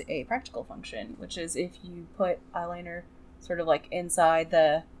has a practical function, which is if you put eyeliner sort of like inside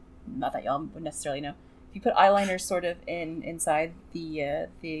the, not that y'all would necessarily know, if you put eyeliner sort of inside the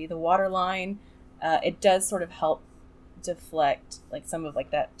water line, it does sort of help deflect like some of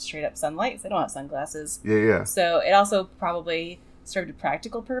like that straight up sunlight, because they don't have sunglasses. Yeah. So it also probably served a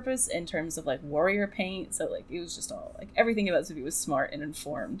practical purpose in terms of like warrior paint. So like it was just all like everything about this movie was smart and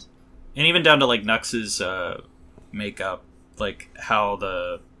informed. And even down to like Nux's makeup, like how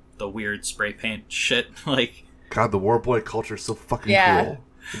the weird spray paint shit, like God, the War Boy culture is so fucking cool.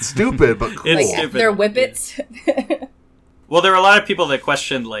 It's stupid, but cool. It's stupid. They're whippets. Yeah. Well, there were a lot of people that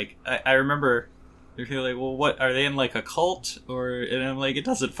questioned, like, I remember they're like, well, what are they in, like a cult? And I'm like, it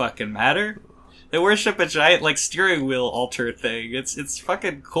doesn't fucking matter. They worship a giant like steering wheel altar thing. It's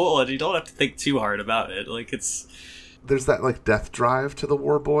fucking cool, and you don't have to think too hard about it. Like there's that like death drive to the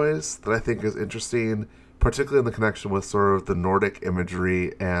War Boys that I think is interesting, particularly in the connection with sort of the Nordic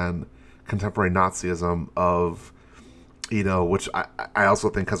imagery and contemporary Nazism of, which I also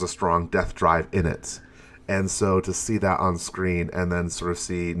think has a strong death drive in it. And so to see that on screen and then sort of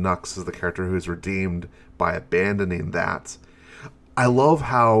see Nux as the character who's redeemed by abandoning that. I love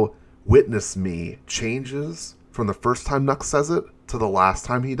how Witness Me changes from the first time Nux says it to the last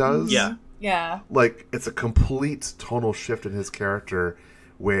time he does. Yeah. Yeah. Like, it's a complete tonal shift in his character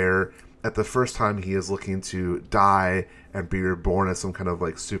where at the first time he is looking to die and be reborn as some kind of,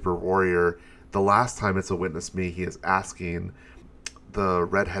 like, super warrior. The last time it's a Witness Me, he is asking the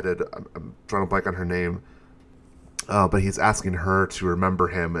redheaded, I'm trying to blank on her name, but he's asking her to remember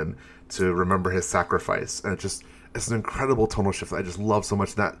him and to remember his sacrifice. And it's an incredible tonal shift that I just love so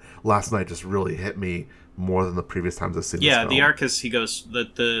much. That last night just really hit me more than the previous times I've seen this film. The arc is, he goes,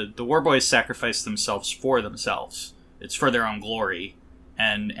 the war boys sacrifice themselves for themselves. It's for their own glory.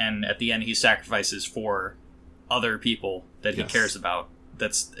 And at the end he sacrifices for other people that he cares about.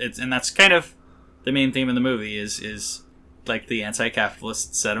 That's kind of the main theme of the movie is like the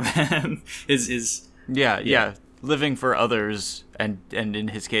anti-capitalist sentiment is living for others and in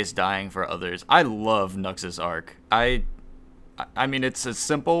his case dying for others. I love Nux's arc. I mean, it's a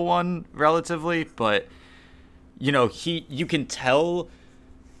simple one relatively, but you can tell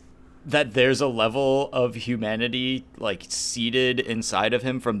that there's a level of humanity like seated inside of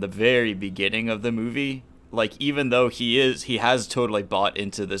him from the very beginning of the movie. Like, even though he has totally bought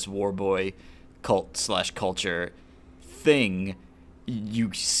into this war boy cult / culture thing,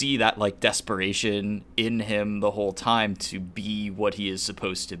 you see that like desperation in him the whole time to be what he is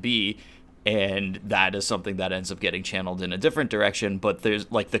supposed to be, and that is something that ends up getting channeled in a different direction. But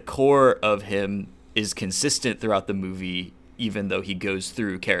there's like the core of him is consistent throughout the movie, even though he goes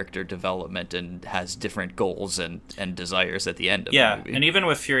through character development and has different goals and desires at the end of the movie. And even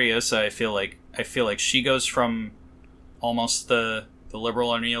with Furiosa, I feel like she goes from almost the liberal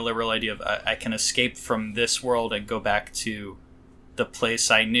or neoliberal idea of I can escape from this world and go back to the place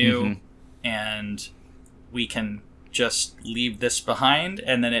I knew, and we can just leave this behind.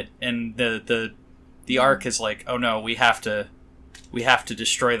 And then the arc is like, oh no, we have to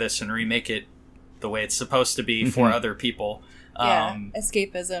destroy this and remake it the way it's supposed to be for other people.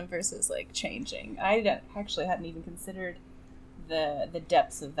 Escapism versus like changing. I actually hadn't even considered the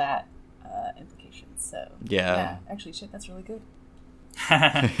depths of that implication. So actually, shit, that's really good.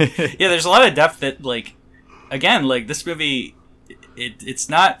 There's a lot of depth that, like, again, like this movie, it's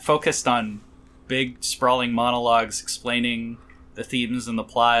not focused on big sprawling monologues explaining the themes and the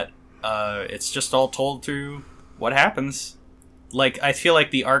plot. It's just all told through what happens. Like, I feel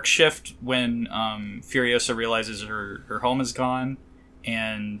like the arc shift when Furiosa realizes her home is gone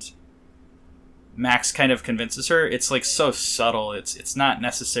and Max kind of convinces her, it's like so subtle. It's not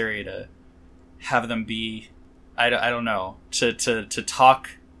necessary to have them be, I don't know, to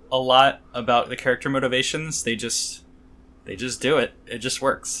talk a lot about the character motivations. They just do it. It just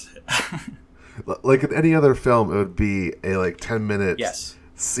works. Like in any other film, it would be a like 10-minute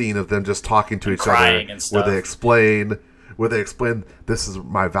scene of them just talking to each other, where they explain this is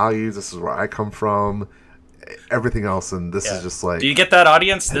my values, this is where I come from, everything else, and this is just like, do you get that,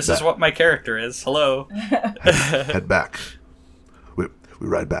 audience? This is what my character is. Hello. head back. We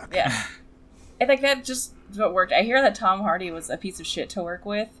ride back. Yeah, I think that just what worked. I hear that Tom Hardy was a piece of shit to work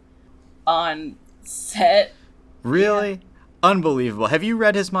with on set. Really? Unbelievable. Have you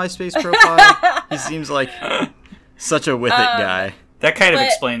read his MySpace profile? He seems like such a with it guy. That kind of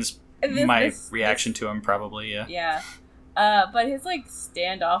explains my reaction to him, probably. Yeah. But his like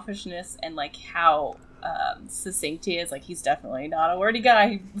standoffishness and like how succinct he is, like he's definitely not a wordy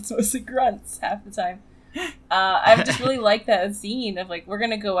guy. He's mostly grunts half the time. I just really like that scene of like, we're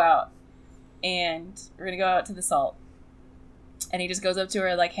gonna go out to the salt, and he just goes up to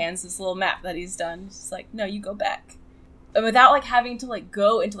her, like hands this little map that he's done. She's like, no, you go back, and without like having to like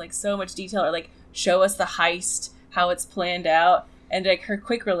go into like so much detail or like show us the heist, how it's planned out, and like her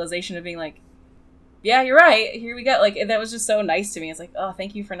quick realization of being like, yeah, you're right, here we go. Like, that was just so nice to me. It's like, oh,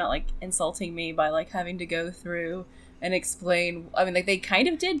 thank you for not like insulting me by like having to go through and explain. I mean, like they kind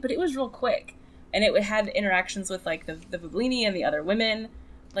of did, but it was real quick, and it had interactions with like the Bublini and the other women,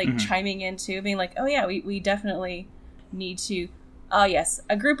 like chiming in too, being like, oh yeah, we definitely need to. Yes,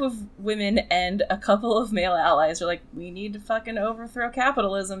 a group of women and a couple of male allies are like, we need to fucking overthrow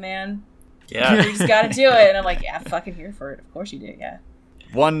capitalism, man. Yeah, we just gotta do it. And I'm like, yeah, I'm fucking here for it. Of course you do. Yeah.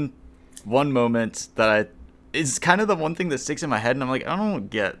 One moment that is kind of the one thing that sticks in my head, and I'm like, I don't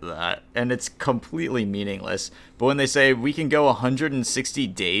get that, and it's completely meaningless. But when they say we can go 160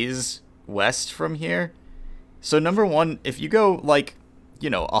 days west from here, so number one, if you go like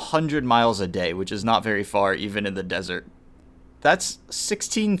 100 miles a day, which is not very far even in the desert, that's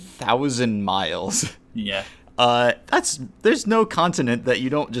 16,000 miles. Yeah. There's no continent that you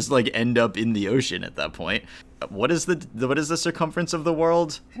don't just like end up in the ocean at that point. What is the circumference of the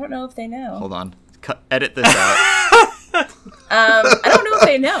world? I don't know if they know. Hold on. Edit this out. I don't know if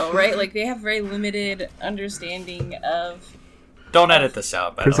they know, right? Like they have very limited understanding of. Don't edit this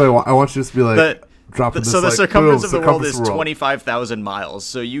out. Chris, I want you to just be like, dropping this. So the like, circumference boom, of the world is 25,000 miles.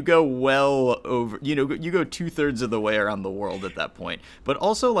 So you go well over. You go 2/3 of the way around the world at that point. But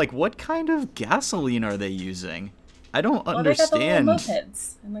also, like, what kind of gasoline are they using? I don't understand. They got the little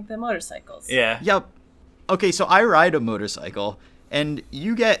mopeds and like the motorcycles. Yeah. Yep. Okay, so I ride a motorcycle, and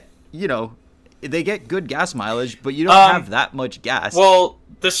you get, they get good gas mileage, but you don't have that much gas. Well,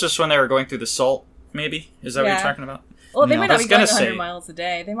 this is when they were going through the salt, maybe? Is that what you're talking about? Well, they No. might not I was be going gonna 100 say- miles a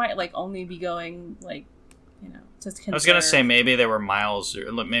day. They might like only be going like, just I was going to say maybe there were miles,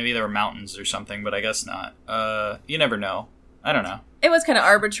 or maybe there were mountains or something, but I guess not. You never know. I don't know. it was kind of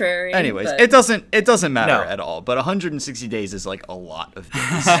arbitrary. Anyways, but- it doesn't matter No. at all. But 160 days is like a lot of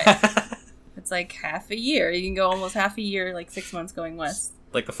days. it's like half a year. You can go almost half a year, like 6 months going west.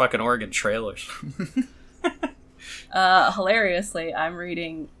 Like the fucking Oregon trailers. Hilariously, I'm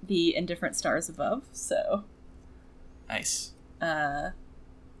reading The Indifferent Stars Above, so Nice.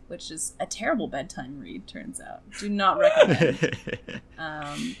 which is a terrible bedtime read, turns out. Do not recommend.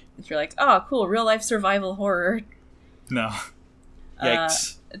 If you're like, oh, cool, real life survival horror, No.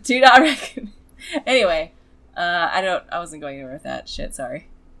 Yikes. do not recommend. Anyway, I wasn't going anywhere with that shit. Sorry.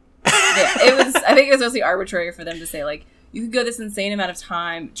 Yeah, I think it was mostly arbitrary for them to say like you could go this insane amount of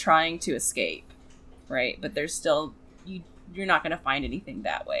time trying to escape, right? But there's still you're not going to find anything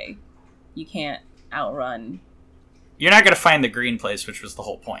that way. You can't outrun. You're not going to find the green place, which was the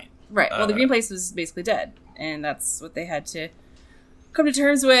whole point. Right. Well, the green place was basically dead, and that's what they had to come to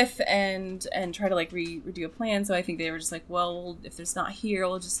terms with and try to like redo a plan. So I think they were just like, well, if there's not here,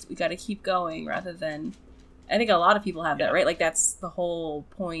 we got to keep going rather than. I think a lot of people have that, right? Like that's the whole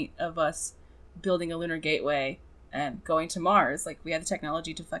point of us building a lunar gateway and going to Mars. Like we have the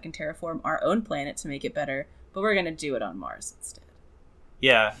technology to fucking terraform our own planet to make it better, but we're gonna do it on Mars instead.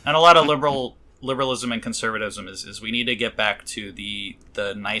 Yeah, and a lot of liberalism and conservatism is we need to get back to the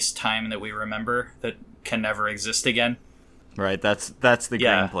nice time that we remember that can never exist again. Right, that's the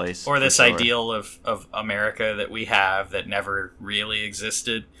green place. Or for this sure. ideal of America that we have that never really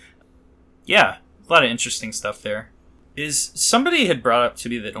existed. Yeah, a lot of interesting stuff there. Somebody had brought up to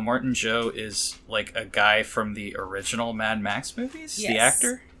me that Immortan Joe is like a guy from the original Mad Max movies? The Yes.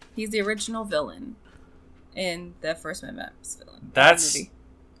 actor? He's the original villain in the first Mad Max villain. That's movie.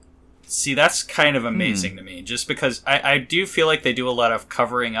 See, that's kind of amazing to me, just because I do feel like they do a lot of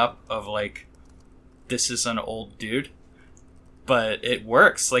covering up of, like, this is an old dude, but it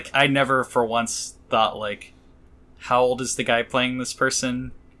works. Like, I never for once thought, like, how old is the guy playing this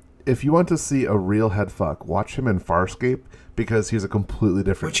person? If you want to see a real head fuck, watch him in Farscape because he's a completely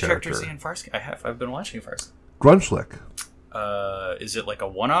different Which character. character is he in Farscape? I've been watching Farscape. Grunchlick. Is it like a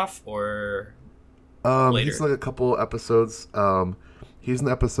one-off, or... He's Later. like a couple episodes. He's in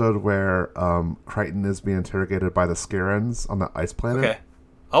the episode where Crichton is being interrogated by the Scarens on the ice planet. Okay.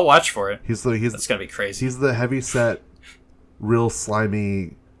 I'll watch for it. He's That's gotta be crazy. he's the heavy set, real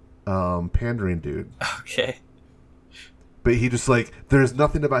slimy, pandering dude. Okay. But he just like there's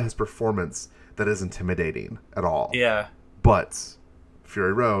nothing about his performance that is intimidating at all. Yeah. But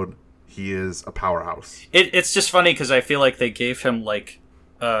Fury Road, he is a powerhouse. It's just funny because I feel like they gave him like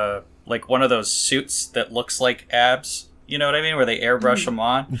one of those suits that looks like abs. You know what I mean? Where they airbrush him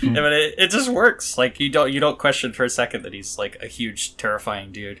on, but it just works. Like you don't question for a second that he's like a huge,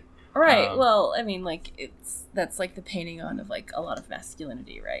 terrifying dude. Right. Well, I mean, like that's like the painting on of like a lot of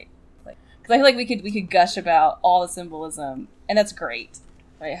masculinity, right? Like, because I feel like we could gush about all the symbolism, and that's great,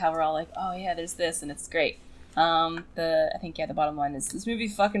 right? How we're all like, oh yeah, there's this, and it's great. I think the bottom line is this movie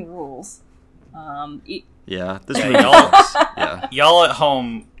fucking rules. Yeah, this Yeah, movie y'all- yeah. Y'all at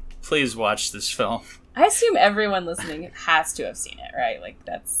home, please watch this film. I assume everyone listening has to have seen it, right? Like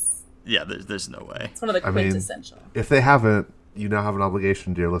that's Yeah, there's no way. it's one of the I mean, quintessential. If they haven't, you now have an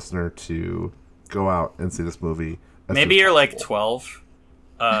obligation, dear listener, to go out and see this movie. as Maybe soon as you're like possible.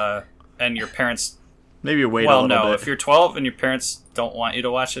 12, and your parents. Maybe you wait a Well, little no. bit. If you're 12 and your parents don't want you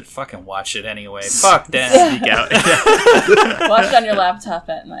to watch it, fucking watch it anyway. Fuck them. Sneak out. Watch it on your laptop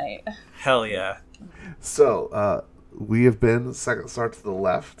at night. Hell yeah. So, we have been Second Star to the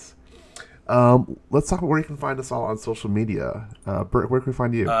Left. Let's talk about where you can find us all on social media. Bert, where can we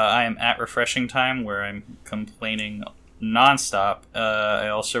find you? I am at Refreshing Time, where I'm complaining nonstop. I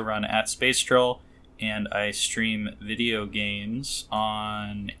also run at Space Troll, and I stream video games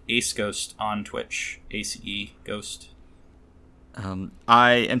on Ace Ghost on Twitch. ACE Ghost.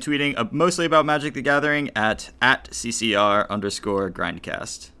 I am tweeting mostly about Magic the Gathering at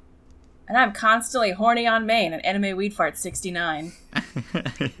 @CCR_grindcast. And I'm constantly horny on Maine at Anime Weed Fart 69.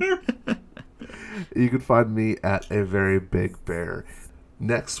 You can find me at A Very Big Bear.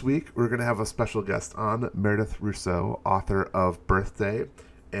 Next week, we're going to have a special guest on, Meredith Rousseau, author of Birthday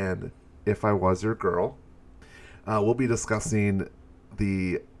and If I Was Your Girl. We'll be discussing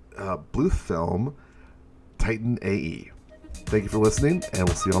the Bluth film, Titan AE. Thank you for listening, and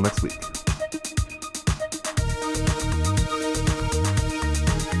we'll see you all next week.